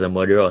sure if it's a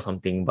murderer or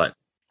something, but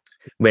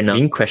when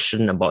being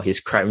questioned about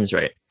his crimes,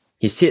 right,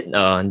 he said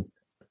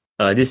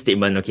this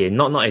statement, okay,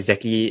 not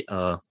exactly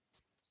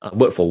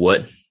word for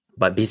word,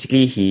 but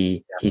basically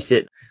he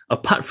said,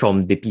 apart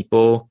from the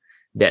people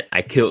that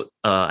I killed,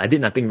 I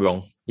did nothing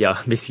wrong.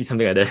 Yeah, basically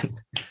something like that.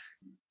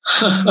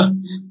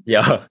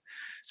 Yeah.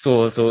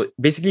 So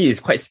basically it's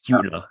quite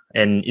skewed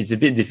and it's a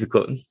bit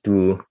difficult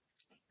to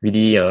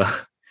really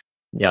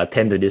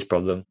tend to this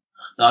problem.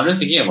 No, I'm just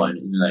thinking about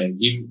in like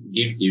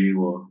game theory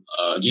world.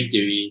 Game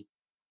theory.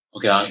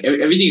 Okay,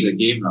 everything is a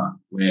game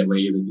where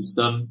you have a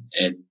system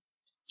and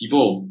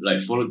people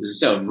like follow the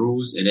set of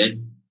rules, and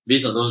then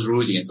based on those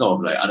rules you can sort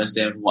of like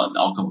understand what the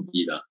outcome would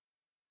be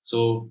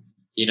So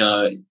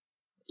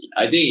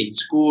I think in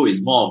school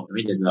it's more of, I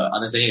mean, there's an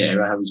understanding that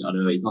everyone helps each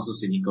other. It's not so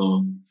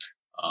cynical.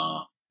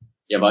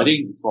 But I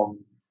think from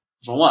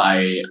what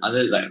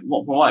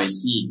from what I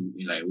see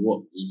in like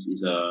work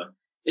is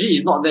actually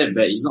it's not that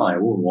bad. It's not like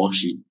Wall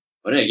Street.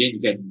 But then again,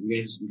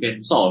 you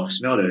can sort of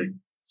smell the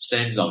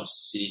sense of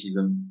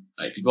cynicism.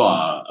 Like people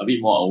are a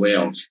bit more aware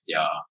of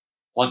their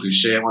what to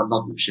share, what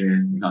not to share,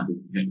 that kind of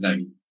thing. You know what I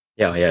mean?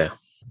 Yeah.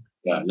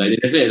 Yeah, like they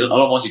definitely a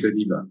lot more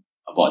secretive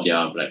about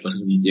their like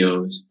personal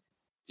details,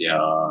 their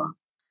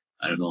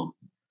I don't know,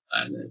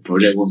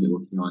 project works they're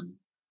working on.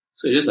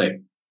 So it's just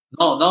like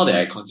now that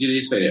I consider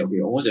this fact that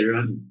okay, almost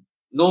everyone,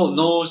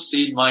 no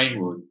sane mind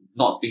will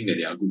not think that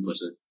they are a good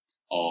person,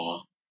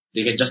 or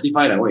they can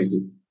justify like what you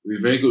said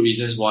with very good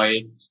reasons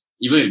why,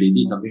 even if they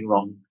did something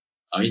wrong.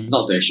 I mean,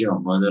 not to extreme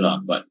of murder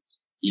but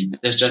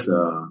that's just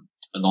a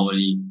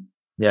anomaly.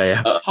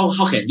 Yeah.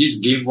 How can this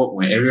game work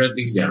when everyone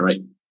thinks they are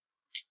right?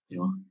 You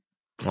know?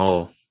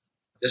 Oh.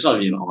 That's what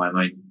on my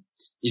mind.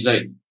 It's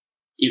like,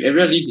 if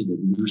everyone lives in the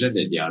delusion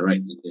that they are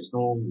right, there's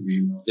no,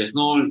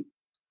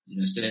 in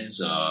a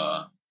sense,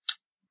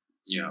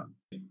 yeah.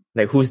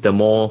 Like who's the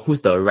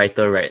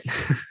writer, right?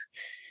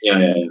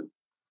 Yeah.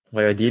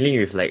 Well, you're dealing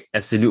with like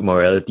absolute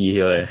morality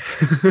here.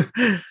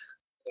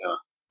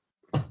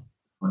 Yeah.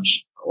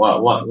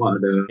 What are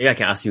the... Maybe I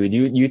can ask you,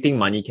 do you think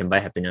money can buy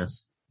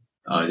happiness?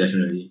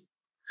 Definitely.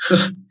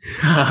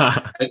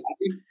 I think,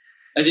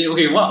 as in,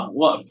 okay,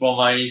 what from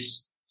my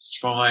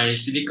from my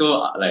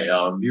cynical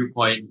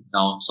viewpoint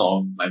now,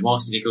 sort of my more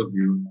cynical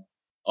view,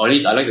 or at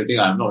least I like to think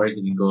I'm not very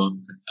cynical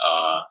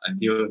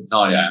until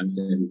now that I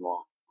understand a bit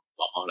more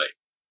about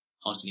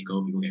how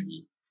cynical people can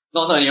be.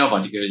 Not anyone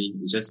particularly,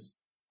 it's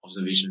just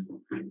observations.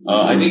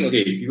 I think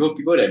okay,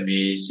 people that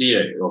may say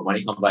that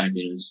money can't buy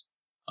happiness,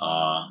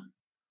 how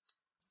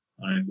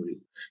do I put it?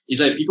 It's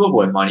like people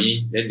who have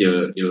money, then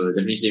they'll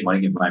definitely say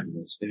money can buy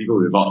happiness. Then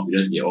people without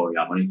happiness be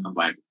money can't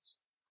buy happiness.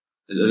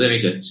 Does that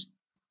make sense?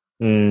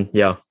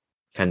 Yeah,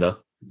 kinda.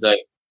 Like,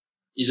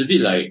 it's a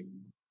bit like,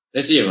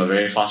 let's say you have a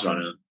very fast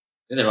runner,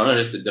 then the runner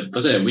the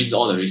person that wins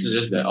all the races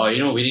just like,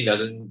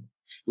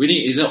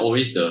 winning isn't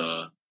always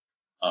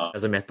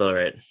Doesn't matter,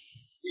 right?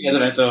 it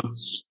doesn't matter.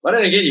 But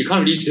then again, you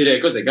can't really say that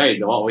because the guy is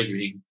the one always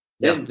winning.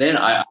 Then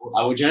I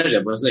would challenge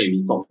that person if he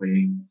stops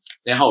winning.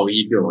 Then how will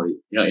he feel about it?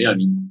 You know what I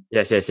mean?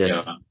 Yes.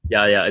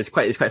 Yeah. It's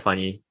quite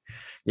funny.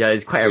 Yeah,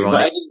 it's quite ironic.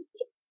 But I think,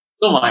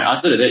 so my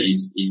answer to that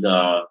is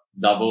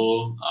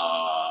double.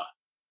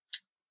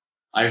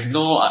 I've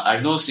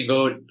no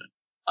single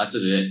answer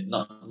to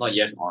that. Not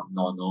yes or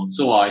no.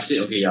 So while I said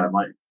okay,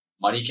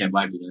 money can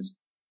buy happiness.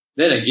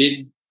 Then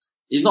again,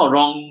 it's not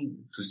wrong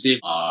to say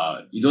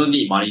you don't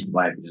need money to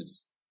buy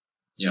happiness.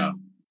 Yeah,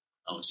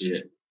 I would say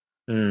that.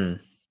 You know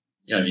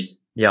what I mean?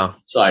 Yeah.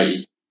 So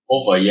it's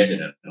both a yes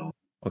and a no.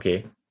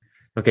 Okay,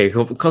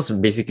 because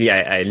basically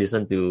I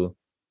listened to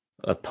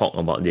a talk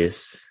about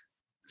this.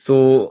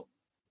 So,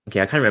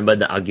 okay, I can't remember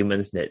the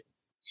arguments that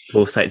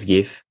both sides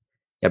gave.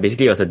 Yeah,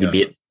 basically it was a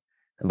debate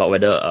about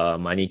whether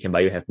money can buy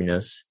you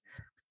happiness.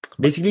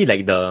 Basically,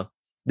 like the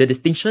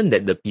distinction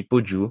that the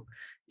people drew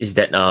is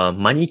that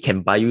money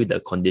can buy you the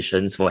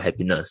conditions for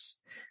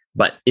happiness,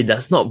 but it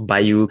does not buy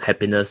you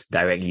happiness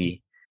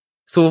directly.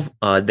 So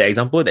the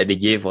example that they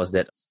gave was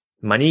that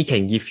money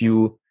can give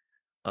you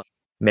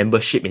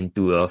membership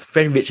into a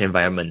friend-rich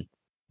environment.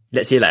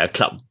 Let's say like a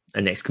club,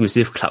 an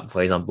exclusive club,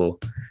 for example.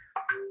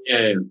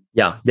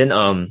 Yeah.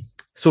 Then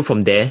so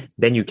from there,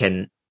 then you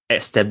can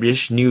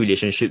establish new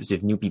relationships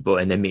with new people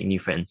and then make new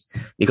friends.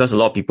 Because a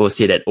lot of people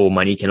say that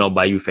money cannot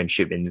buy you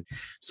friendship, and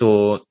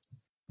so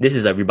this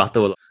is a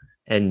rebuttal.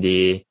 And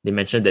they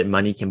mentioned that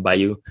money can buy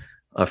you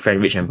a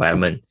friend-rich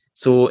environment.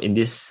 So in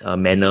this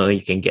manner,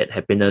 you can get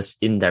happiness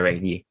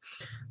indirectly.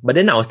 But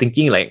then I was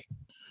thinking like,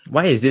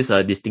 why is this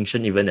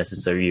distinction even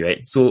necessary,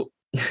 right? So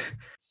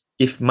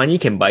if money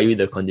can buy you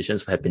the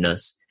conditions for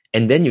happiness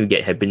and then you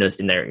get happiness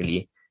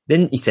indirectly,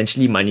 then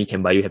essentially money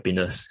can buy you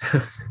happiness.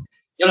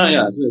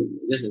 Yeah. So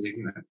that's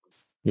exactly right.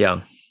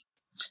 Yeah.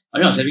 I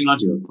mean, I was having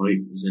lunch with a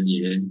colleague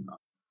recently, then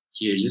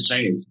he was just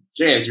sharing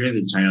experience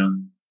in China.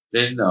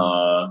 Then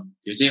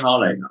he was saying how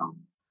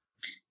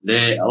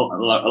there a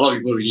lot of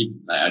people really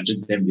are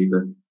just damn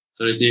blatant.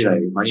 So they say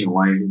like money and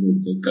wife,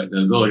 and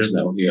the girl was just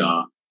like, okay,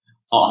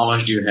 how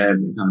much do you have,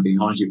 that kind of thing,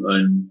 how much you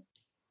earn,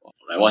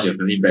 like what's your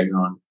family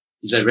background.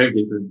 It's like very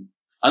blatant.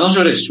 I'm not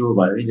sure that's true,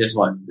 but I mean that's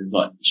what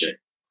he shared.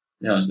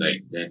 Then I was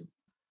like, then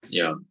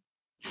yeah.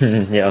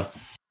 Yeah.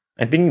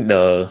 I think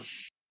the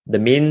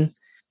main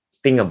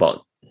thing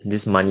about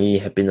this money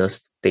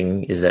happiness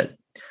thing is that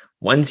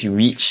once you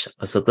reach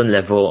a certain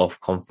level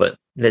of comfort,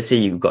 let's say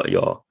you got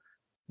your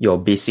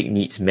basic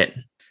needs met,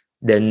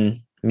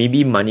 then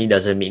maybe money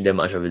doesn't make that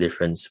much of a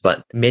difference.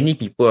 But many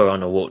people around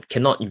the world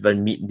cannot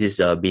even meet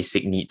these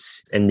basic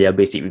needs and their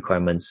basic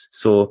requirements.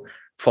 So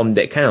from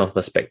that kind of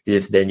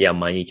perspective, then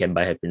money can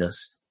buy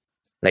happiness.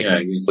 Like,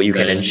 so you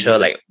can ensure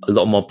like a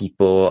lot more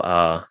people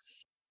are,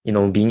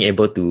 being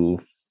able to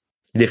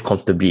live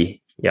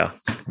comfortably. Yeah,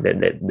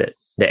 that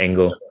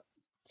angle.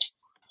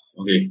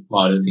 Okay,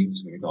 what other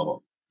things can we talk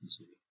about?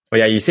 Oh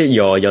yeah, you said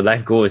your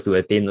life goal is to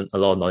attain a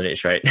lot of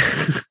knowledge, right?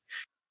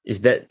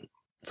 Is that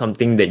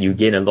something that you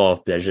gain a lot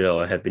of pleasure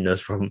or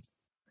happiness from?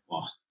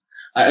 Wow.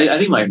 I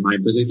think my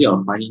perspective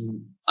of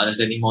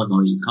understanding more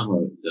knowledge is come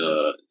from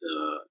the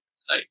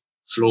like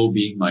flow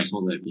being my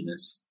source of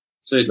happiness.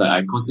 So it's like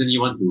I constantly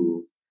want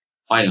to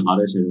find a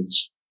harder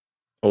challenge.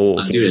 Oh,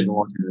 okay. Until there's no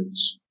more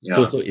challenge.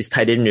 Yeah. So it's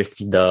tied in with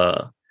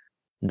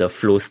the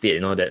flow state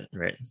and all that,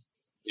 right?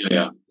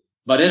 Yeah.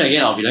 But then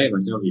again, I'll be lying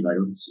myself if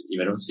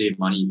I don't save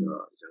money is a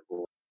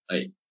goal.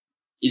 Like,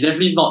 it's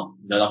definitely not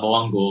the number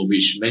one goal,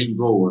 which many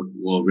people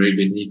will very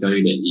blatantly tell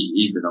you that it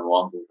is the number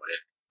one goal for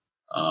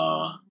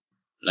them.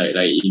 Like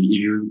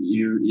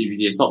if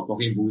they stop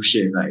talking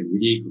bullshit, like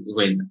really go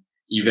and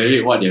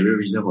evaluate what their real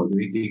reason for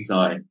doing things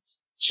are and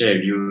share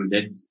with you,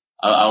 then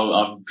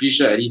I'm pretty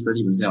sure at least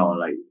 30% or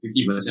like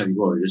 50% of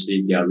people will just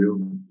say their real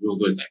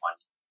goal is like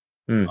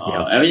money.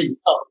 Yeah. I mean,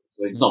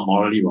 it's not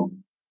morally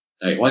wrong.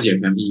 Like once you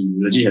have family,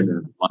 you legit have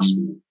the money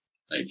to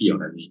like feed your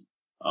family.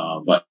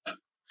 But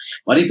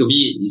I think to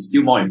me, it's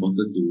still more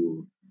important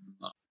to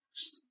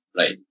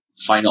like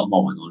find out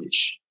more about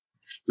knowledge,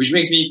 which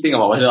makes me think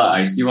about whether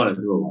I still want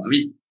to do about. I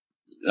mean,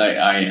 like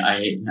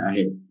I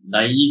had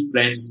naive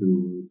plans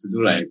to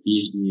do like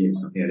PhD and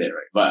something like that,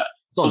 right? But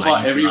so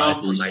far everyone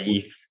who's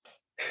naive.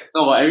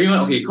 No, but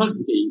everyone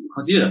because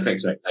consider the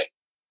facts, right? Like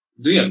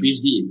doing a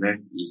PhD in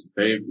math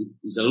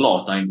is a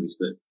lot of time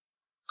wasted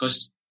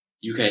because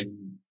you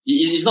can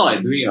it's not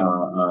like doing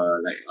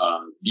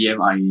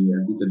BMI,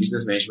 the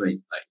business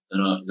management, like,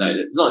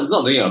 it's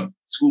not doing a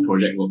school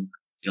project work,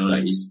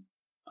 like you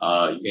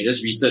can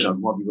just research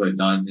on what people have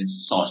done and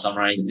sort of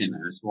summarize and add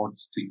like a small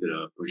tweak to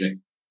the project.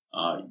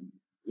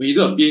 When you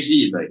do a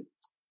PhD, it's like,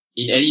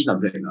 in any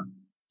subject,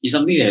 it's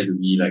something that has to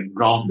be like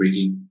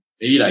groundbreaking.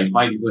 Maybe like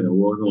 5 people in the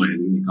world know what you're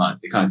doing,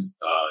 the kind of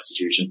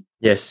situation.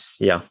 Yes,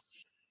 yeah.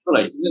 So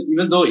like,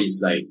 even though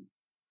it's like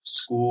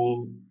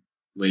school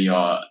where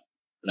you're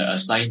like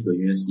assigned to a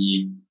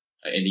university,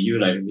 and they give you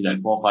like maybe like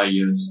 4 or 5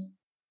 years,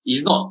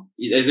 it's not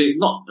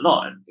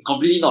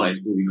completely not like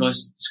school,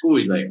 because school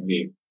is like,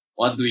 okay,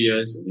 1-2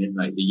 years, and then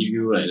like they give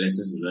you like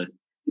lessons to learn.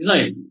 It's not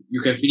as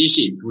you can finish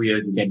it in 2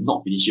 years, you can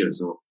not finish it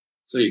also.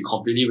 So you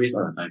completely waste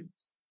all your time.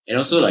 And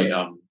also like,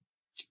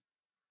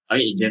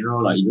 in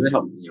general, like, it doesn't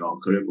help in your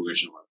career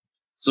progression. Right?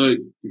 So,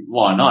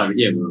 wow, now I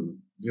really have a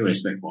new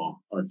respect for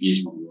the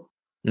PhD people.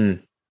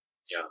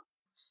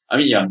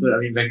 Yeah. So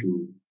back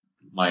to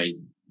my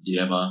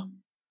dilemma.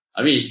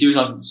 It's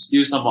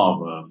still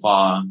somewhat of a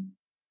far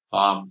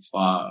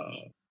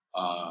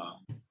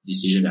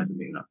decision that I have to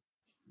make.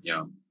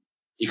 Yeah.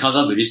 It comes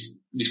down to this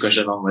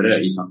question of whether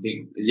is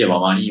it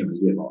about money, or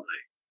is it about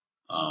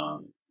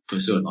like,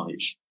 pursuit of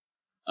knowledge?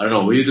 I don't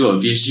know, will you do a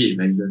PhD in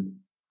medicine?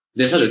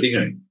 There's such a thing,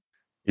 right?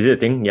 Is it a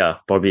thing? Yeah,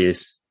 probably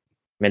is.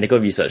 Medical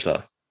research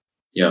lah.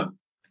 Yeah.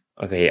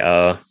 Okay,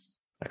 I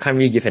can't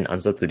really give an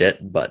answer to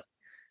that, but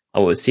I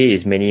would say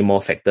it's many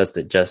more factors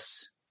than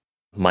just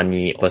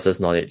money versus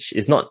knowledge.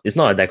 It's not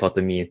a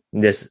dichotomy.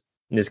 There's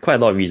quite a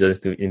lot of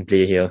reasons in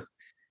play here.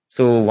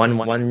 So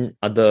one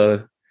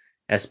other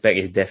aspect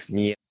is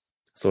definitely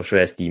social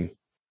esteem.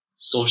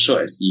 Social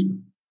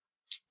esteem.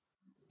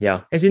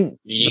 Yeah. As in,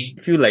 Me?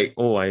 I feel like,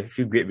 I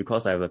feel great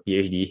because I have a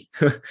PhD.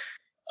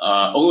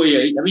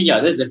 Yeah,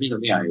 that's definitely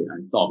something I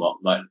thought about.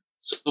 But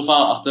so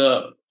far,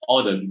 after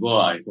all the people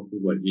I talked to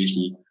about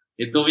PhD,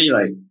 they told me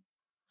like,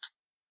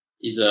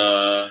 it's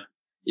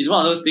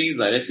one of those things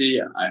like, let's say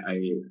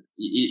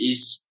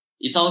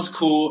it sounds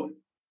cool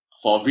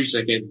for a brief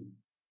second,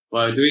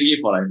 but doing it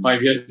for like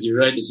 5 years, you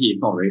realize actually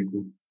it's not very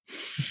cool.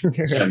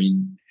 Yeah,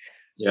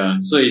 yeah.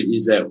 So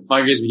is that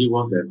 5 years really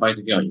worth that 5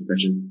 seconds of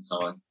impression to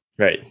someone?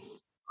 Right.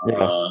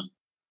 Yeah.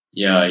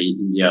 Yeah,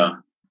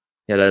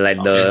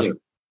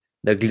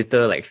 the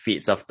glitter like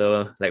fades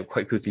after like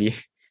quite quickly.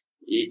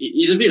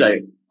 It's a bit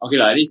like, okay,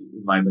 like, at least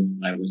in my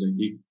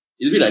perspective,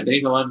 it's a bit like telling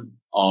someone,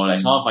 or like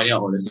someone finding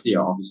out, let's say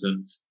you're an officer.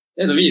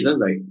 Then to me it's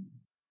just like,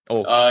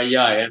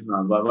 yeah, I am,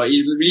 but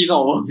it's really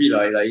not worth it.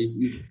 Like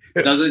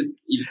it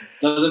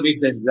doesn't make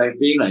sense. It's like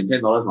paying like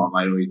 $10 for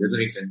Milo. It doesn't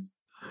make sense.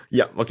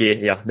 Yeah, okay,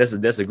 yeah, that's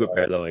a good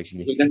parallel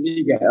actually. You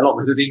definitely get a lot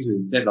better things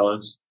with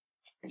 $10.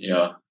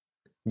 Yeah.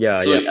 Yeah,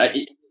 so yeah.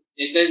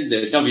 In a sense,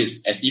 the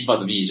self-esteem part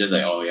to me is just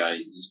like,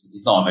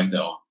 it's not a factor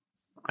at all.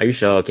 Are you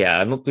sure? Okay,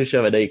 I'm not too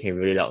sure whether you can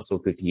rule it out so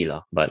quickly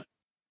but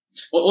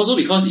also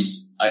because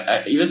it's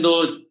even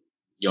though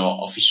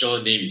your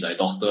official name is like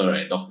doctor,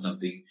 right, doctor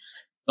something,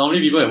 normally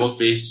people at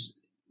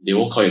workplace, they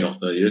won't call you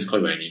doctor, they just call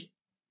you by name.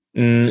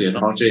 So you're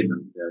not trained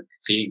in the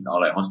clinic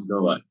or like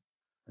hospital, but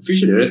I'm pretty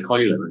sure they just call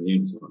you like by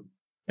name. So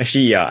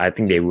actually, yeah, I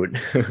think they would.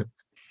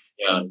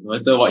 Yeah, no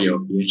matter what your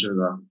credentials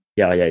are.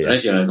 Yeah.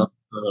 Unless you're like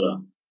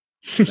doctor,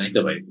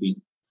 selected by the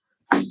queen.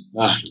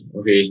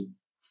 Okay.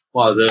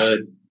 What are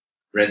the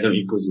random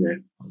inputs you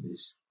have on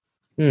this?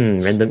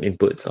 Random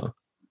inputs.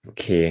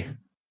 Okay.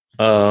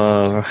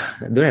 I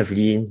don't have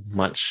really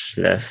much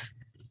left.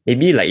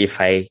 Maybe like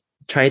if I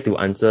try to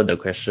answer the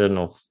question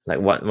of like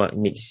what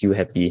makes you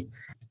happy,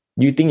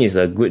 do you think it's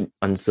a good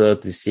answer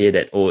to say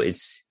that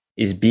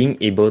it's being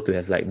able to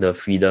have like the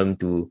freedom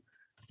to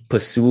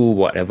pursue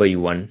whatever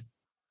you want?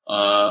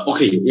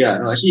 Okay, yeah,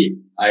 no, actually,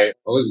 I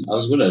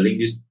was gonna link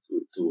this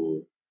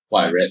to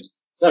what I read.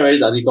 So I read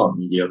this article on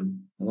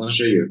Medium. I'm not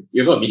sure you've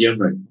heard of Medium,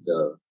 right?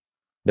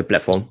 The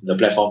platform. The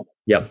platform.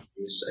 Yeah.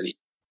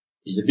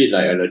 It's a bit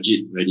like a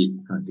legit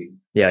Reddit kind of thing.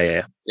 Yeah.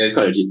 Yeah, it's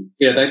quite legit.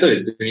 Okay, the title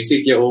is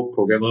 26-year-old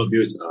programmer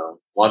builds a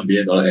 $1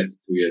 billion app in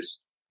 2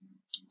 years.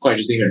 Quite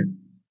interesting, right?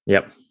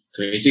 Yep.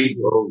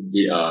 26-year-old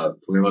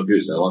programmer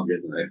builds a $1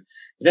 billion app.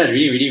 And then I was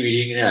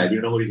reading, and I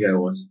didn't know who this guy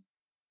was.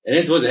 And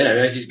then towards the end, I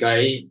realized this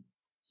guy,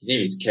 his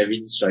name is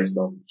Kevin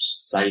Systrom.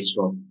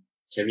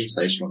 Kevin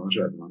Systrom, I'm not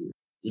sure I pronounce it.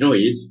 You know who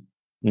he is?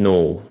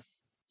 No.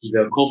 He's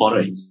the co-founder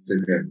of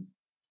Instagram.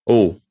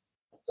 Oh.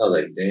 So I was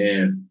like,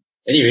 damn.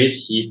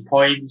 Anyways, he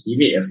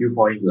made a few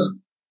points,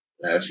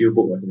 like a few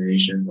book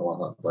recommendations and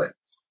whatnot, but,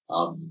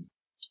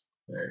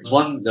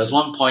 there's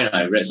one point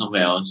I read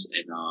somewhere else,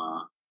 and,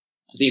 I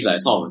think it's like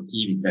sort of a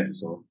team impact or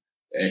so.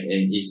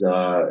 And it's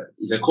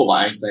a quote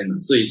by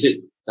Einstein. So he said,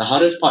 the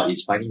hardest part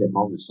is finding the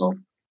problem to solve,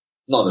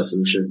 not the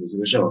solution. The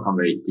solution will come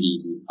pretty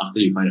easy after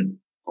you find the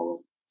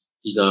problem.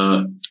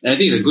 And I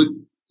think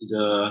it's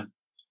a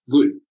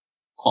good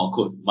quote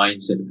unquote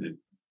mindset of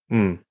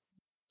him.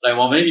 Like,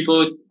 while many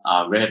people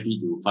are very happy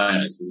to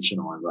find a solution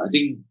or whatever, I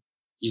think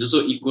it's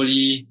also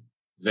equally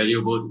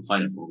valuable to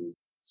find a problem.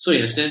 So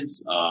in a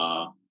sense,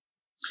 I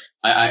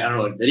don't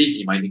know, at least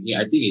in my thinking,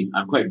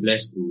 I'm quite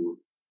blessed to,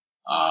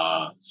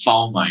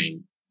 found my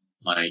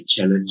my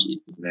challenge in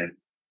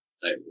math,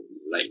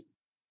 like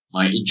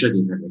my interest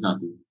in math, that kind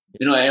of thing.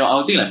 You know, I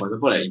would think like, for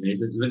example, like in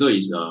medicine, even though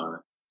it's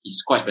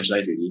quite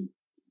specialized already,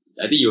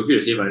 I think you'll feel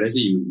the same, right? Let's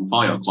say you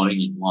found your calling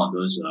in one of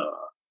those,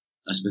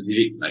 a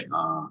specific, like,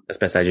 A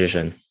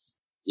specialization.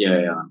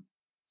 yeah,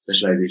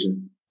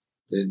 specialization.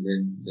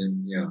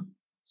 Then, yeah.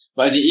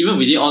 But as in, even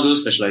within all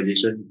those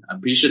specialization,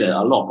 I'm pretty sure there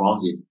are a lot of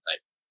problems in,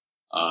 like,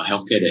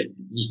 healthcare that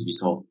needs to be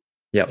solved.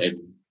 Yep.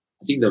 And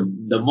I think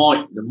the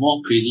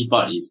more crazy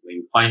part is when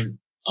you find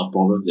a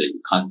problem that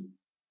you can't,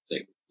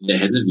 like, that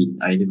hasn't been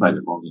identified as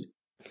a problem yet.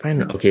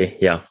 Fine. Okay.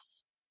 Yeah.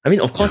 I mean,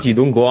 of course, you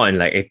don't go out and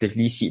like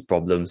actively seek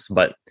problems,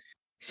 but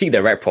seek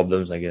the right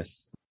problems, I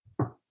guess.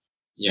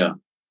 Yeah.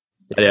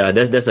 Yeah.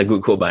 That's a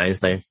good quote by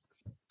Einstein.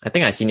 I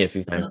think I've seen it a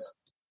few times.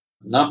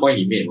 Another point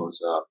he made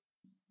was,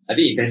 I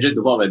think in tangent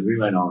to what we're doing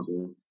right now.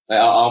 So, like,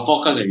 our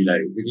podcast may be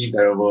like freaking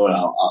terrible.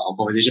 Our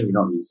conversation may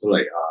not be so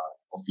like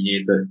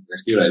opinionated. We're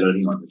still like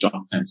learning on the job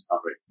kind of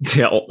stuff, right?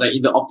 Yeah. Like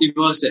in the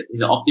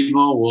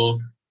optimal world,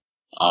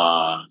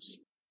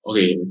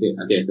 okay, I think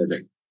I step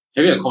back.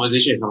 Having a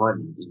conversation with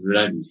someone in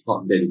real life is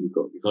not that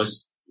difficult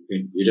because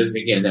you're just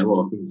making a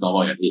network of things to talk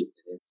about in your head.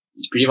 And then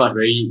it's pretty much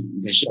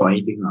you can share about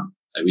anything,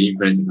 like within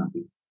friends and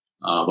nothing.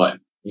 But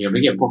when you're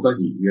making a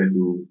podcast, you have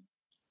to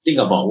think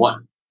about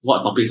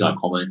what topics are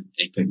common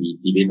and can be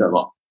debated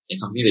about, and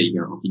something that you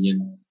can have an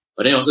opinion.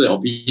 But then also the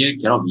opinion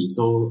cannot be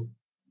so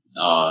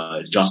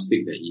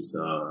drastic that it's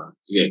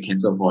you get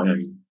cancelled for, you know what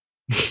I mean?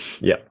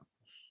 Yeah.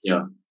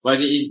 Yeah. But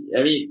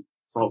I mean,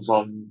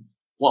 from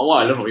what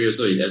I learned from you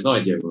also is as long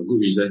as you have a good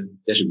reason,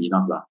 that should be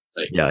enough lah.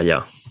 Like,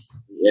 Yeah.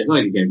 as long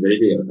as you can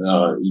validate,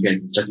 you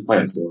can justify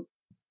yourself.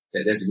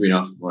 That's good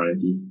enough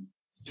morality.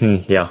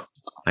 Yeah.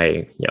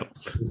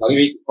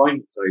 His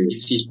point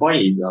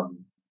is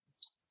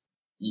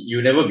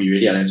you never be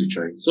ready unless you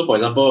try. So for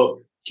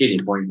example, case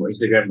in point for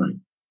Instagram, right?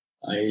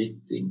 I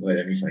think, wait,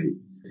 let me find it.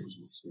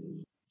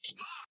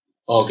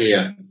 Oh, okay,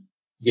 yeah.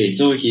 Okay,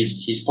 so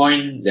his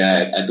point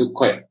that I took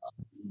quite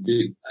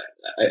big,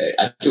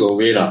 I took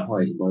away lah.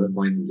 One important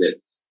point is that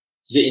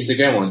he said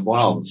Instagram was born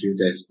out of a field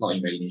test, not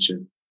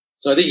imagination.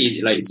 So I think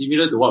it's like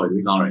similar to what we're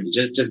doing now, right? It's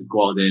just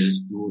go out there,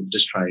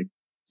 just try.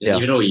 Yeah.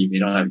 Even though we may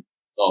not have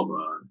a lot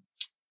of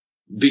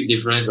big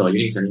difference or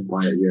unique selling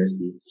point at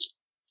USP,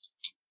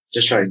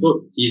 just try.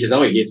 So his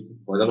example he gave,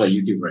 for example,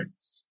 YouTube, right?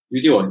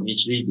 YouTube was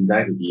initially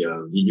designed to be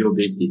a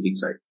video-based dating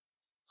site,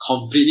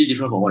 completely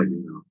different from what it's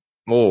doing now.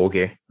 Oh,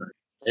 okay. Right.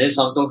 And then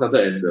Samsung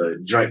started as a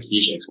dried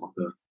fish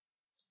exporter.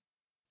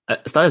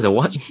 Started as a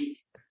what?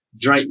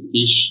 Dried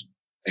fish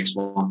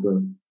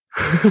exporter.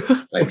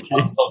 Like Okay.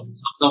 Samsung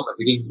are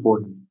making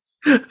phone.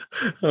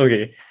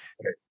 Okay.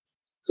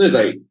 So it's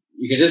like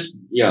you can just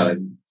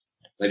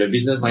like the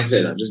business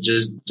mindset,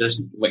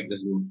 just whack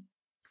this move.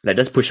 Like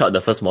just push out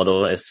the first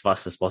model as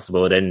fast as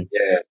possible, then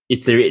Yeah.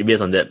 iterate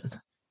based on that.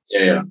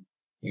 Yeah.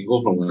 You can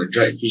go from a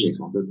dried fish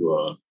exporter to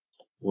a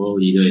world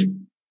leader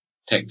in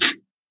tech.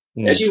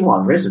 Actually, wow,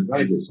 I'm very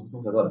surprised that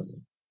Samsung got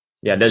that.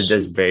 Yeah,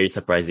 that's very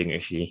surprising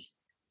actually.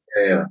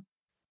 Yeah.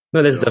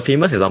 No, there's the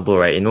famous example,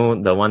 right? You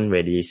know, the one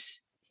where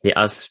they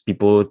ask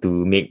people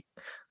to make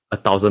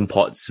 1,000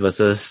 pots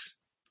versus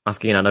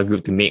asking another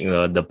group to make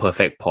the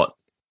perfect pot.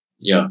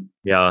 Yeah.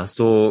 Yeah,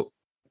 so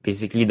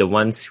basically the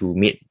ones who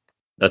made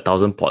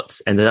 1,000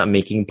 pots ended up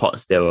making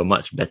pots that were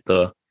much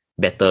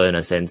better in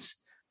a sense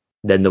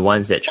than the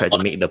ones that tried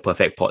to make the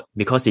perfect pot,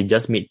 because they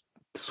just made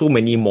so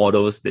many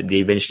models that they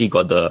eventually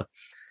got the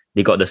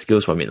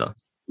skills from it.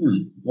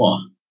 Wow.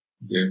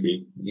 Okay.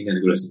 I think that's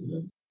a good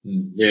lesson. Do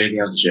you have anything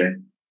else to share?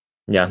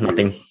 Yeah,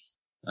 nothing.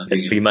 That's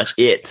pretty much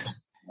it.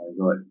 Oh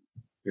my god.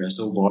 We are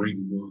so boring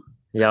people.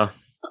 Yeah.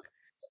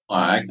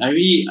 I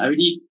really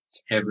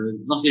have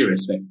not say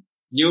respect,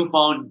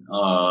 newfound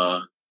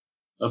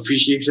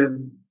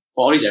appreciation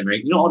for all these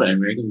American. You know, all the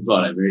American people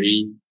are like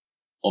very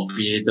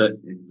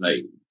opinionated and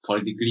like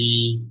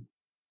politically,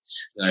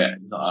 like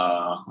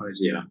how do I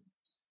say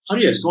how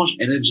do you have so much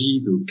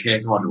energy to care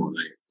so much about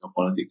like your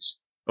politics?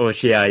 Oh,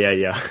 yeah.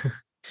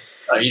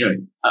 You know,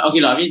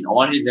 okay I mean, on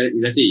one hand,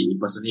 let's say it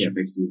personally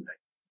affects you, like,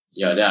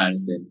 yeah, then I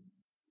understand.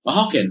 But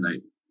how can,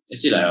 like,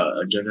 let's say like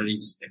a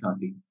journalist, that kind of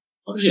thing,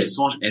 how do you have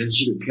so much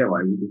energy to care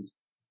about everything?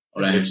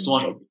 Or like have so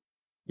much.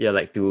 Yeah,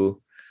 like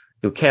to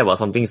care about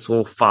something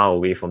so far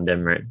away from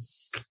them, right?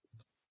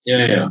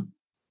 Yeah.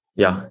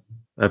 Yeah.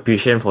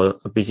 Appreciation for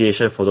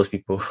those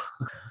people.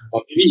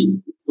 Or maybe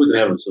it's good to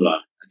have also lah.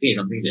 I think it's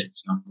something that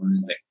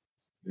Singaporeans like.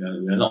 We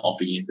are not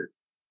opinionated.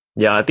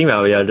 Yeah, I think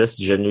we are just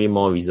generally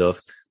more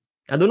reserved.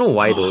 I don't know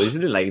why though.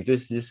 Isn't it like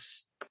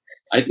this?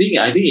 I think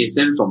it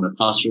stems from the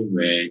classroom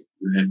where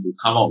you have to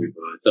come up with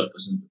a third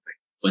person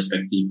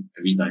perspective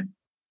every time.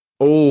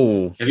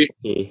 Oh, okay.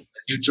 A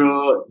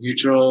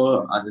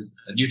neutral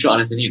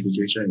understanding of the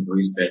situation is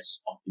always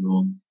best,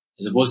 optimal,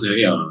 as opposed to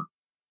having a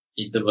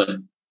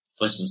intimate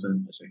first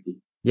person perspective.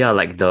 Yeah,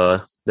 like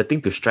the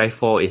thing to strive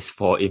for is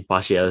for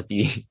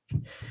impartiality.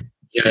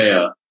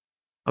 Yeah.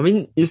 I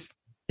mean, it's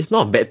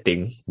not a bad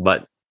thing,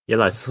 but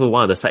yeah, so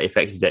one of the side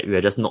effects is that we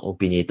are just not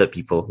opinionated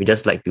people. We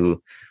just like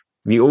to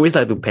we always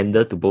like to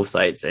pander to both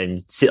sides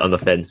and sit on the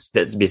fence.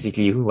 That's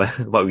basically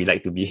what we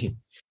like to be.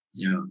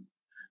 Yeah.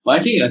 But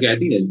I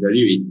think there's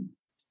value in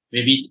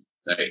maybe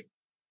like,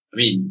 I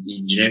mean,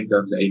 in generic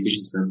terms, the education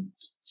system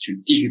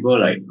should teach people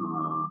like,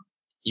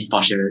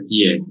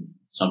 impartiality and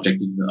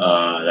subjective,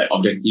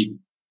 objective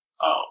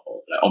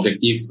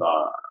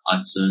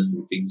answers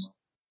to things.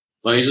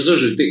 But it's also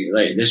should take,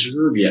 like, there should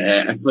also be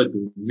an effort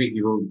to make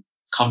people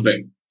come back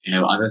and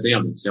have an understanding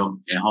of themselves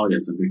and how they're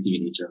subjective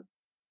in nature.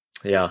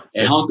 Yeah.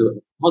 And how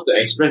to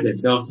express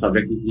themselves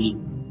subjectively.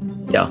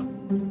 Yeah.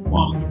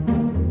 Wow.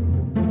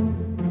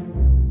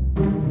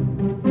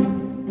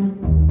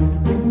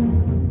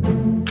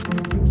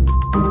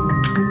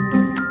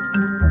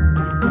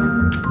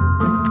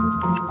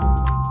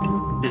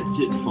 That's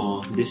it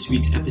for this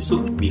week's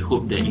episode. We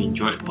hope that you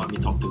enjoyed what we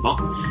talked about.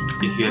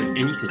 If you have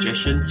any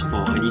suggestions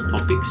for any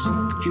topics,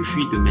 feel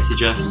free to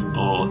message us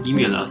or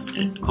email us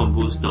at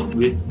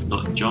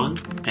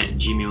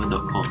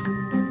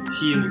convos.with.john@gmail.com.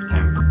 See you next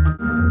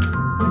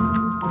time.